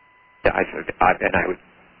 Yeah, I would,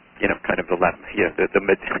 kind of the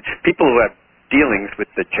people who have dealings with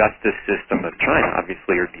the justice system of China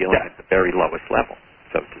obviously are dealing at the very lowest level.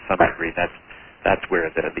 So to some degree, that's where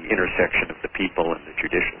the intersection of the people and the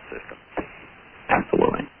judicial system.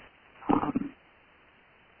 Absolutely.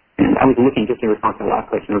 And I was looking, just in response to the last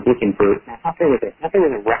question, I was looking for, I thought there was a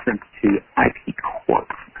reference to IP court.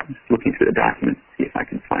 I was looking through the documents to see if I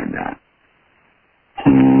can find that.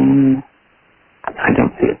 I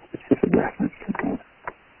don't see a specific reference to that.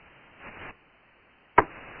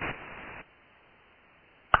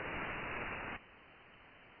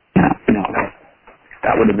 No,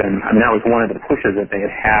 that would have been, that was one of the pushes that they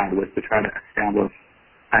had was to try to establish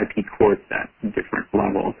IP courts at different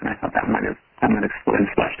levels, and I thought that might have been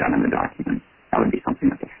fleshed out in the document. That would be something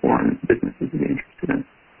that the foreign businesses would be interested in.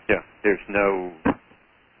 Yeah, there's no,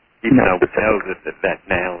 know that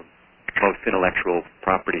now most intellectual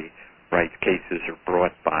property rights cases are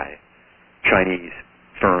brought by Chinese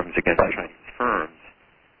firms against Chinese firms.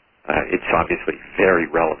 It's obviously very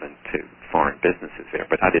relevant to foreign businesses there,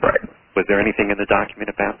 but was there anything in the document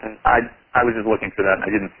about that? I was just looking for that, and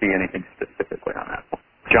I didn't see anything specifically on that.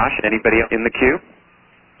 Josh, anybody in the queue?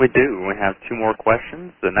 We do. We have two more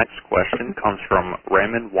questions. The next question comes from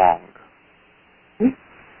Raymond Wong.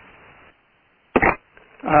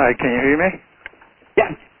 Hi, can you hear me?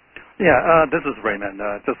 Yeah. Yeah, this is Raymond.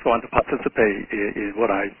 Just want to participate in what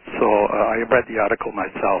I saw. I read the article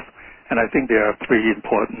myself, and I think there are three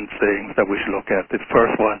important things that we should look at. The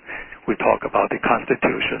first one, we talk about the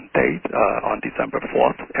Constitution date on December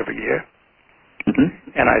 4th every year.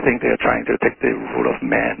 Mm-hmm. And I think they're trying to take the rule of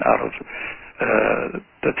man out of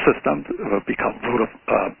the system, become rule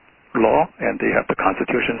of law, and they have the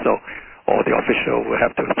Constitution, so all the officials will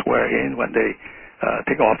have to swear in when they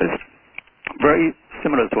take office. Very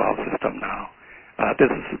similar to our system now. This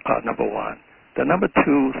is number one. The number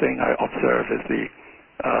two thing I observe is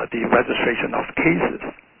the registration of cases,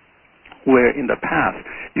 where in the past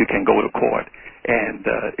you can go to court and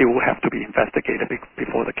it will have to be investigated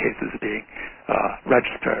before the case is being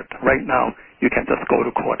registered. Right now, you can just go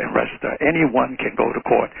to court and register. Anyone can go to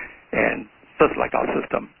court, and just like our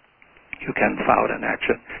system, you can file an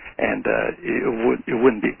action, and it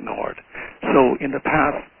wouldn't be ignored. So in the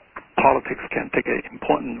past, politics can take an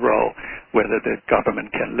important role, whether the government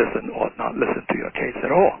can listen or not listen to your case at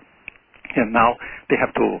all. And now they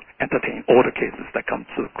have to entertain all the cases that come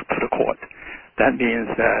to the court. That means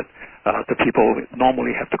that the people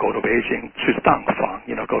normally have to go to Beijing,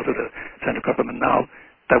 go to the central government. Now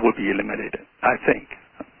that will be eliminated, I think.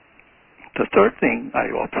 The third thing I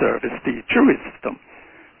observe is the jury system.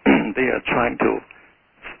 They are trying to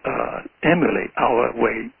emulate our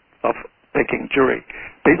way of taking jury,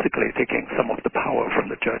 basically taking some of the power from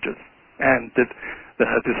the judges. And this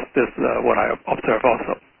is what I observe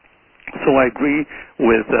also. So I agree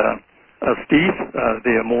with Steve.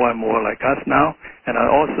 They are more and more like us now. And I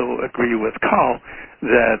also agree with Carl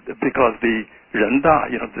that because the Renda,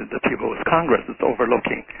 the People's Congress, is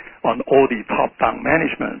overlooking on all the top-down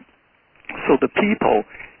management. So the people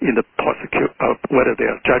in the whether they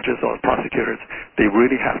are judges or prosecutors, they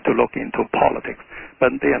really have to look into politics.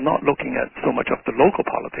 But they are not looking at so much of the local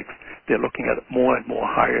politics. They're looking at more and more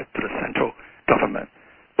higher to the central government.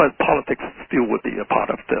 But politics still would be a part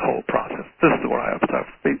of the whole process. This is what I observe.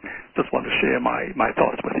 Just want to share my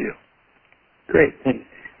thoughts with you. Great, thanks.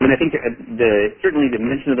 I mean, I think certainly the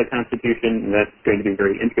mention of the Constitution, that's going to be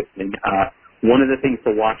very interesting. One of the things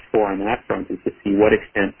to watch for on that front is to see to what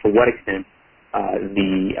extent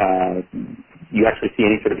you actually see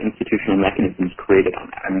any sort of institutional mechanisms created on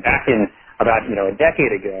that. I mean, back in about a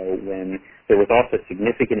decade ago, when there was also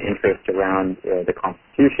significant interest around the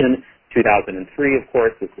Constitution, 2003, of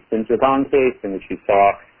course, was the Sinzhibang case, in which you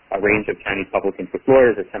saw a range of Chinese public interest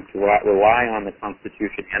lawyers attempt to rely on the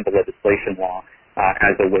Constitution and the legislation law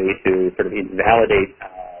as a way to sort of invalidate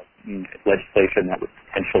legislation that was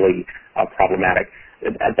potentially problematic.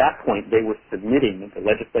 At that point, they were submitting the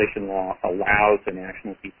legislation law allows the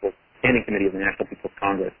Standing Committee of the National People's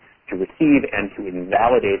Congress to receive and to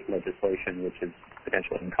invalidate legislation which is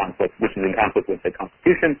potentially in conflict with the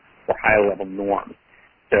Constitution or higher level norms.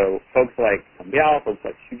 So folks like Song Biao, folks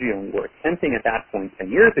like Xu Zhiyong were attempting at that point 10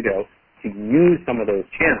 years ago to use some of those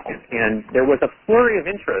channels. And there was a flurry of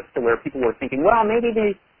interest to where people were thinking, well, maybe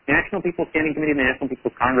the National People's Standing Committee of the National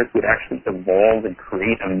People's Congress would actually evolve and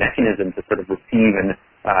create a mechanism to sort of receive and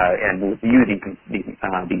review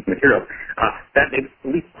these materials. That at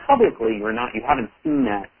least publicly, you haven't seen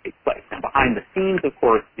that take place. Now, behind the scenes, of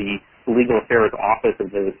course, the Legal Affairs Office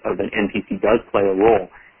of an NPC does play a role.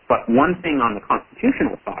 But one thing on the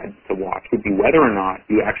constitutional side to watch would be whether or not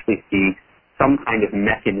you actually see some kind of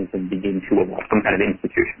mechanism begin to evolve, some kind of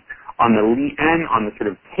institution. On the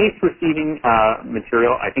sort of case receiving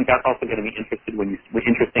material, I think that's also going to be interesting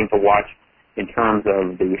to watch in terms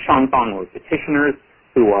of the shangfang or petitioners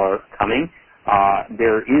who are coming.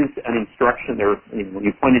 There is an instruction there. When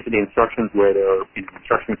you pointed to the instructions where there are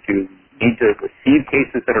instructions to need to receive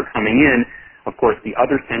cases that are coming in. Of course, the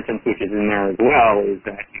other sentence which is in there as well is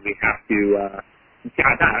that we have to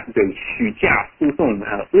加大对许价诉讼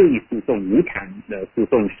恶意诉讼无产的诉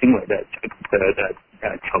讼行为的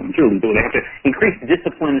惩治力度. They have to increase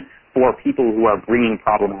discipline for people who are bringing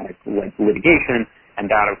problematic litigation, and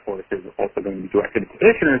that, of course, is also going to be directed at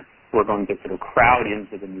petitioners who are going to sort of crowd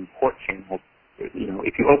into the new court channels. If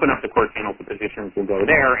you open up the court channels, the petitioners will go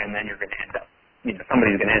there, and then you're going to end up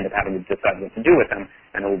somebody's going to end up having to decide what to do with them,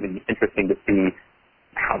 and it will be interesting to see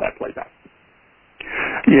how that plays out.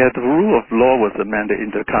 Yeah, the rule of law was amended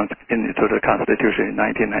into the Constitution in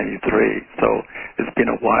 1993, so it's been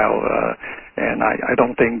a while, and I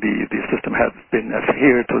don't think the system has been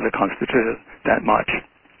adhered to the Constitution that much.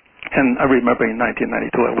 And I remember in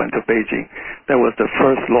 1992 I went to Beijing. That was the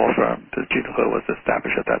first law firm that Jinhe was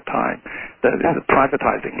established at that time. That is a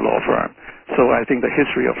privatizing law firm. So I think the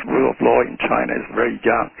history of rule of law in China is very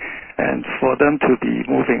young. And for them to be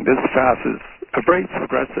moving this fast is a very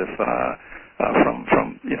progressive from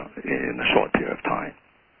in a short period of time.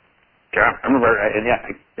 Yeah, I remember, right,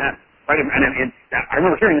 I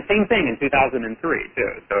remember hearing the same thing in 2003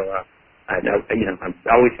 too. So I've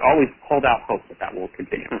always hold out hope that will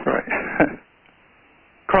continue. Right.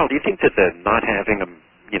 Carl, do you think that the not having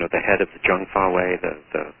the head of the Zhengfawei,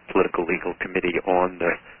 the political legal committee, on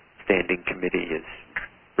the standing committee is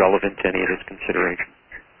relevant to any of this consideration?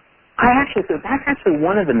 So that's actually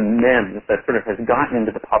one of the memes that sort of has gotten into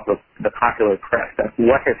the popular press. That's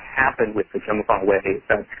what has happened with the Zhengfawei.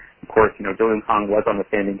 That, of course, Zhou Yongkang was on the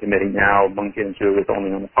standing committee. Now Meng Jianzhu is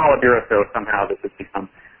only on the Politburo, so somehow this has become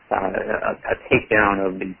a takedown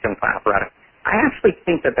of the Zhengfawei apparatus. I actually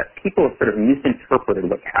think that people have sort of misinterpreted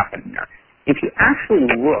what's happened there. If you actually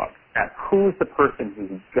look at who's the person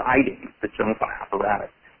who's guiding the Zhengfawei apparatus,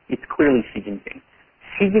 it's clearly Xi Jinping.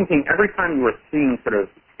 Xi Jinping, every time you are seeing sort of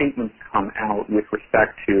statements come out with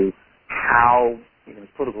respect to how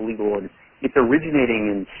political legal orders, it's originating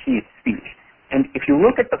in Xi's speech. And if you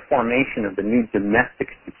look at the formation of the new Domestic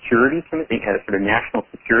Security Committee, sort of National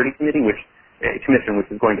Security Committee, which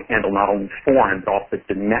is going to handle not only foreign but also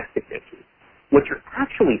domestic issues, what you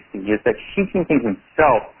actually see is that Xi Jinping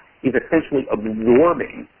himself is essentially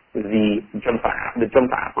absorbing the Zhengfawei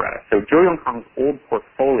apparatus. So Zhou Yongkang's old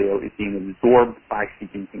portfolio is being absorbed by Xi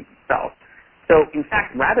Jinping himself. So, in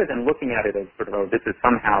fact, rather than looking at it as sort of, this is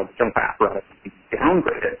somehow the Zhengfawei apparatus being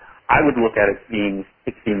downgraded, I would look at it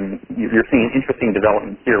you're seeing an interesting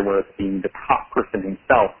development here where it's being the top person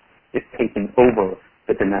himself is taking over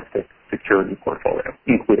the domestic security portfolio,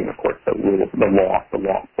 including, of course, the law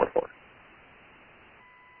portfolio.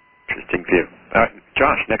 Interesting view.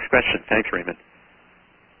 Josh, next question. Thanks, Raymond.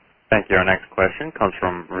 Thank you. Our next question comes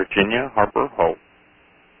from Virginia Harper Holt.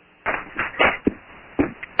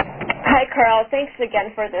 Hi, Carl. Thanks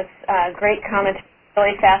again for this great comment.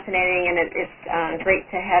 Really fascinating, and it's great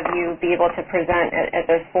to have you be able to present at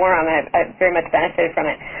this forum. I've very much benefited from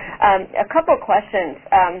it. A couple questions.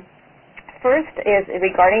 First is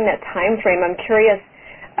regarding that time frame. I'm curious.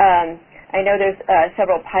 I know there's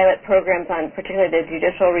several pilot programs on particularly the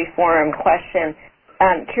judicial reform question.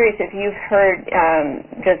 I'm curious if you've heard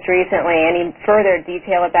just recently any further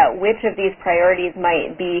detail about which of these priorities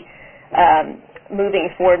might be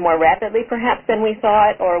moving forward more rapidly perhaps than we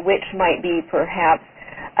thought, or which might be perhaps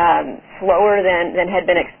slower than had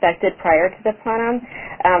been expected prior to the plenum.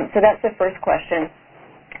 So that's the first question.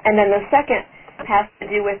 And then the second has to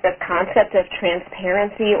do with the concept of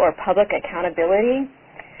transparency or public accountability.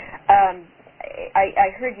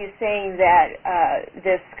 I heard you saying that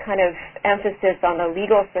this kind of emphasis on the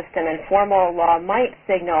legal system and formal law might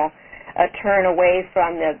signal a turn away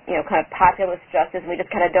from the kind of populist justice, and we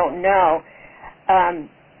just kind of don't know.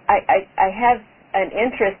 I have an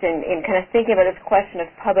interest in kind of thinking about this question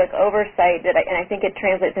of public oversight, and I think it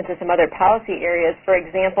translates into some other policy areas. For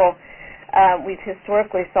example, we've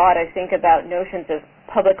historically thought, I think, about notions of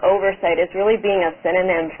public oversight as really being a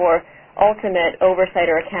synonym for ultimate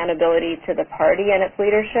oversight or accountability to the party and its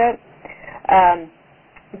leadership.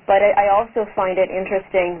 But I also find it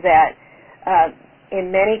interesting that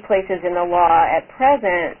in many places in the law at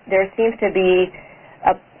present, there seems to be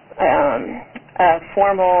a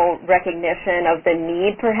formal recognition of the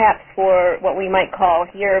need perhaps for what we might call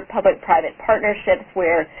here public-private partnerships,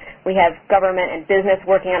 where we have government and business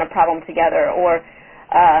working on a problem together, or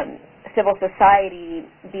civil society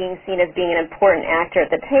being seen as being an important actor at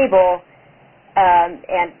the table,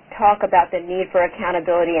 and talk about the need for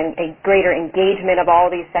accountability and a greater engagement of all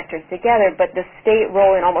these sectors together, but the state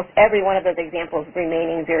role in almost every one of those examples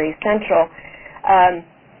remaining very central.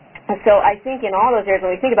 So I think in all those areas,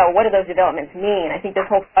 when we think about what do those developments mean, I think this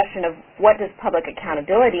whole question of what does public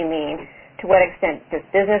accountability mean, to what extent does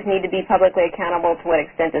business need to be publicly accountable, to what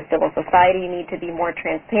extent does civil society need to be more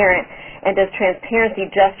transparent, and does transparency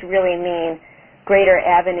just really mean greater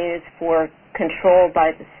avenues for control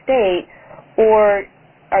by the state, or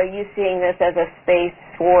are you seeing this as a space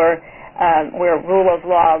for where rule of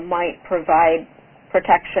law might provide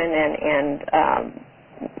protection and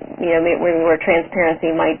where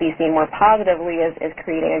transparency might be seen more positively as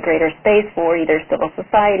creating a greater space for either civil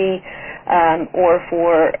society or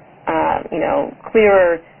for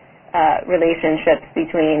clearer relationships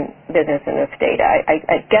between business and the state.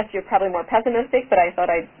 I guess you're probably more pessimistic, but I thought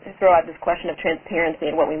I'd throw out this question of transparency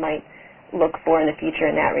and what we might look for in the future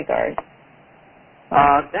in that regard.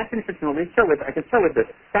 That's interesting. I can start with the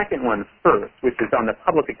second one first, which is on the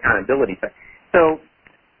public accountability side. So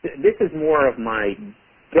this is more of my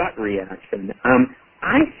gut reaction.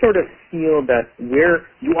 I sort of feel that where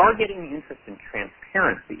you are getting the interest in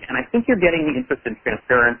transparency, and I think you're getting the interest in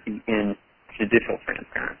transparency in judicial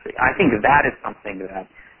transparency. I think that is something that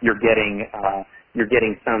you're getting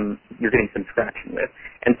some traction with.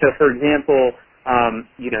 And so, for example,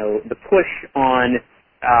 the push on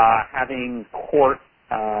having court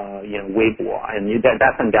waive law, and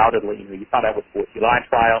that's undoubtedly, you saw that with the 4th of July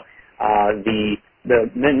trial. The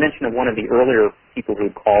mention of one of the earlier people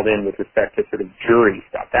who called in with respect to sort of jury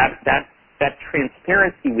stuff, that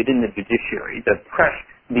transparency within the judiciary,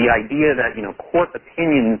 the idea that court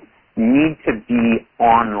opinions need to be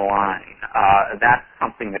online, that's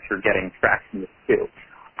something that you're getting traction with too.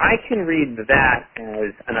 I can read that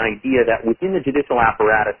as an idea that within the judicial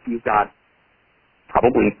apparatus you've got,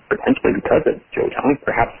 probably potentially because of Joe Young,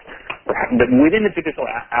 perhaps, but within the judicial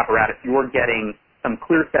apparatus you're getting some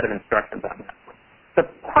clear set of instructions on that. The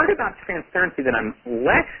part about transparency that I'm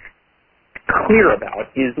less clear about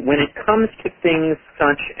is when it comes to things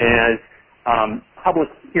such as public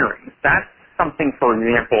hearings. That's something, for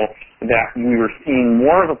example, that we were seeing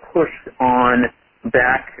more of a push on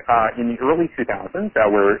back in the early 2000s,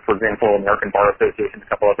 where, for example, American Bar Association and a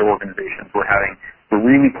couple other organizations were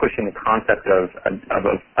really pushing the concept of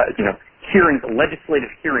hearings,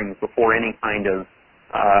 legislative hearings before any kind of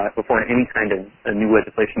new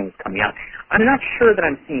legislation was coming out. I'm not sure that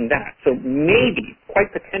I'm seeing that. So maybe,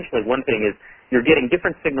 quite potentially, one thing is you're getting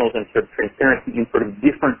different signals and sort of transparency in sort of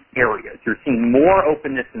different areas. You're seeing more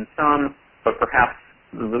openness in some, but perhaps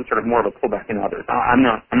sort of more of a pullback in others. I'm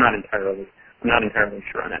not entirely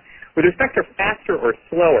sure on that. With respect to faster or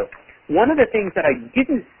slower, one of the things that I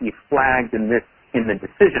didn't see flagged in the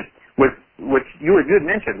decision was, which you had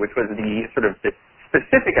mentioned, which was the sort of the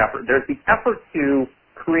specific effort. There's the effort to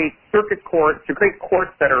create circuit courts, to create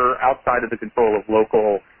courts that are outside of the control of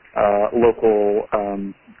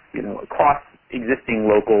across existing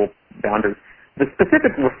local boundaries. The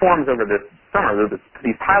specific reforms over this summer,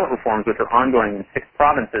 these pilot reforms, which are ongoing in 6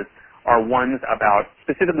 provinces, are ones about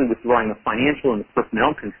specifically withdrawing the financial and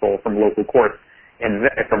personnel control from local courts and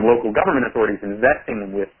from local government authorities, investing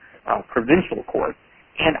them with provincial courts.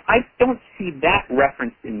 And I don't see that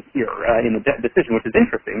referenced in here in the decision, which is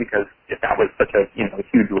interesting because if that was such a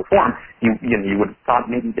huge reform, you would have thought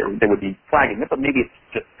maybe they would be flagging it, but maybe it's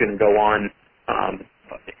just going to go on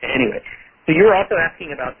anyway. So you were also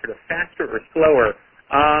asking about sort of faster or slower.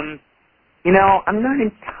 I'm not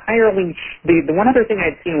entirely. The one other thing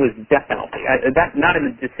I had seen was death penalty. That not in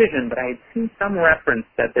the decision, but I had seen some reference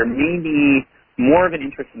that there may be more of an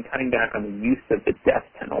interest in cutting back on the use of the death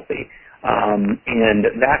penalty. And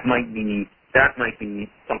that might be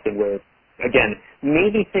something where, again,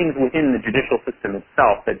 maybe things within the judicial system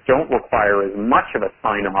itself that don't require as much of a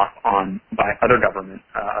sign-off by other government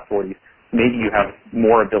authorities. Maybe you have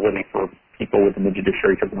more ability for people within the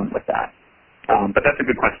judiciary to run with that. But that's a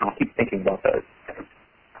good question. I'll keep thinking about those.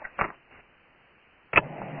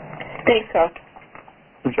 Thanks, Carl.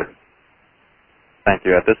 Sure. Thank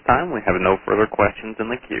you. At this time, we have no further questions in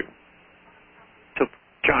the queue.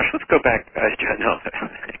 Josh, let's go back.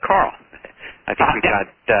 Carl, I think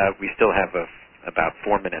we still have about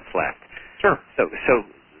 4 minutes left. Sure. So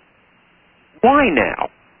why now?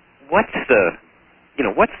 What's the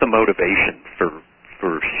motivation for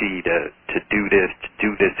Xi to do this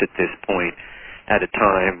at this point at a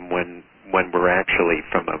time when we're actually,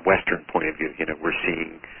 from a Western point of view, we're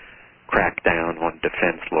seeing crackdown on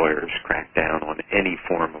defense lawyers, crackdown on any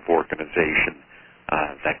form of organization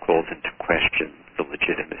that calls into question the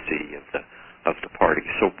legitimacy of the party.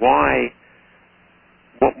 So why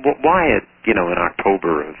in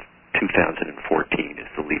October of 2014 is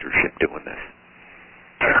the leadership doing this?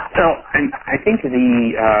 So I think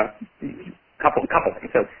couple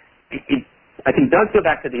things. So I think does go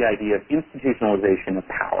back to the idea of institutionalization of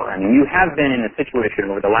power. I mean, you have been in a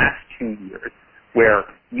situation over the last 2 years where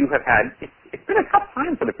you have had it's been a tough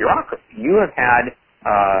time for the bureaucracy. You have had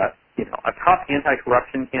a tough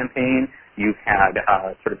anti-corruption campaign. You've had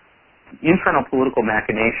sort of internal political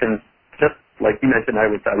machinations, just like you mentioned. I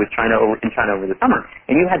was in China over the summer,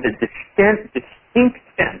 and you had the distinct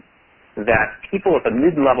sense that people at the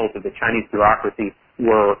mid-levels of the Chinese bureaucracy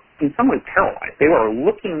were in some ways paralyzed. They were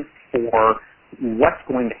looking for what's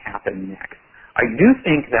going to happen next. I do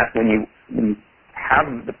think that when you have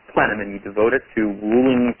the plenum and you devote it to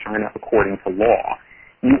ruling China according to law,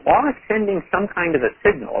 you are sending some kind of a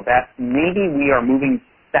signal that maybe we are moving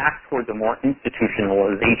back towards a more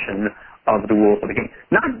institutionalization of the rules of the game.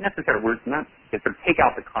 Not necessarily, we're not going to take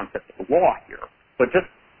out the concept of law here, but just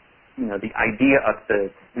the idea of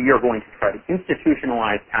we are going to try to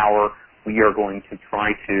institutionalize power. We are going to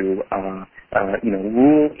try to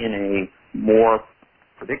rule in a more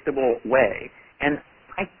predictable way. And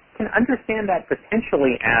I can understand that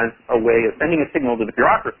potentially as a way of sending a signal to the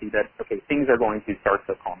bureaucracy that, okay, things are going to start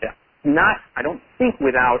to calm down. I don't think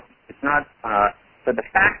but the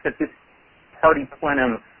fact that this party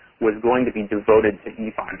plenum was going to be devoted to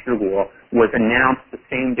Yifan Zhiguo was announced the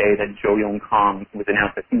same day that Zhou Yongkang was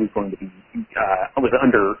announced that he was going to be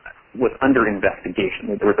was under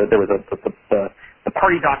investigation. There was the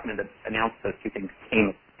party document that announced those two things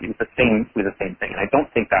came with the same thing, and I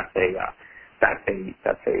don't think that's a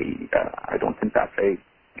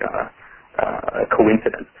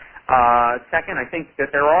coincidence. Second, I think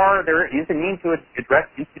that there is a need to address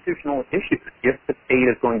institutional issues if the state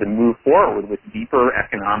is going to move forward with deeper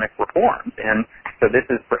economic reforms, and so this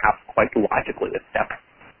is perhaps quite logically a step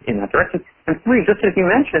in that direction. And three, just as you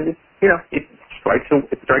mentioned, it strikes a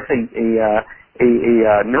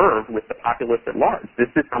nerve with the populace at large. This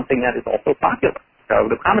is something that is also popular. So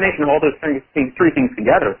the combination of all those three things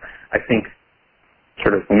together, I think,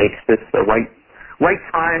 sort of makes this the right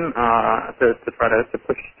time to try to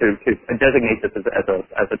push to designate this as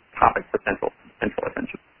a topic for central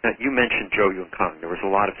attention. Now, you mentioned Zhou Yongkang. There was a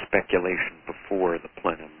lot of speculation before the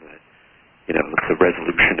plenum that the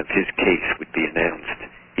resolution of his case would be announced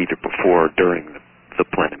either before or during the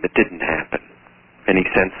plenum. It didn't happen. Any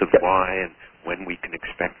sense of why and when we can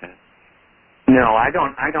expect that? No, I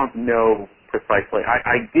don't know precisely.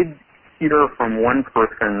 I did hear from one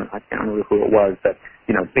person, I can't remember who it was, that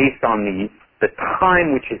based on the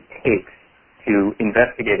time which it takes to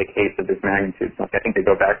investigate a case of this magnitude. Like I think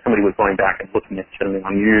somebody was going back and looking at Chen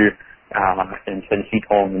Liangyu and Chen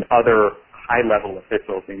Xitong and other high-level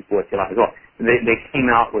officials in Guoqilai as well. They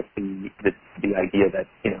came out with the idea that,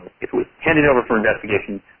 if it was handed over for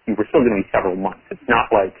investigation, we were still going to be several months. It's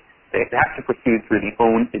not like they have to proceed through the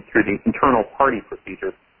internal party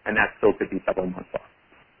procedures, and that still could be several months off.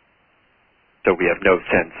 So we have no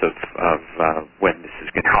sense of when this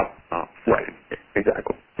is going to happen. Right,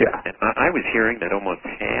 exactly. Yeah. And I was hearing that almost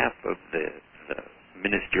half of the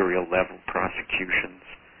ministerial level prosecutions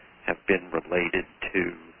have been related to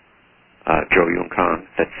Zhou Yongkang.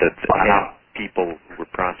 That half people who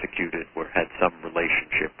were prosecuted had some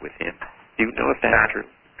relationship with him. Do you know if that's true?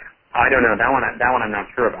 I don't know. That one I'm not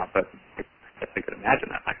sure about, but I could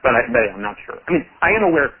imagine that. But I'm not sure. I mean, I am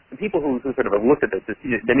aware the people who sort of have looked at this,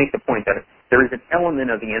 they make the point that there is an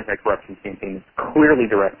element of the anti-corruption campaign that's clearly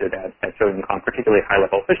directed at Zhou Yongkang, particularly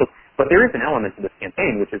high-level officials. But there is an element to this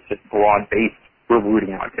campaign which is just broad-based. We're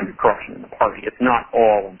rooting out corruption in the party. It's not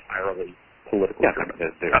all entirely political. Yeah,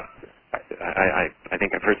 I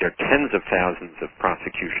think I've heard there are tens of thousands of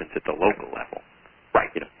prosecutions at the local level. Right.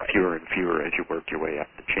 Fewer and fewer as you work your way up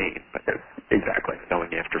the chain. But exactly.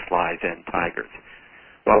 Going after flies and tigers.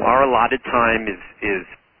 Well, our allotted time is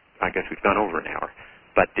I guess we've gone over an hour.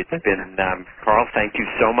 But it's been, Carl, thank you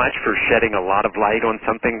so much for shedding a lot of light on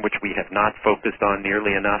something which we have not focused on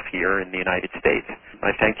nearly enough here in the United States.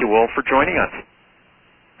 I thank you all for joining us.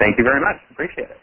 Thank you very much. Appreciate it.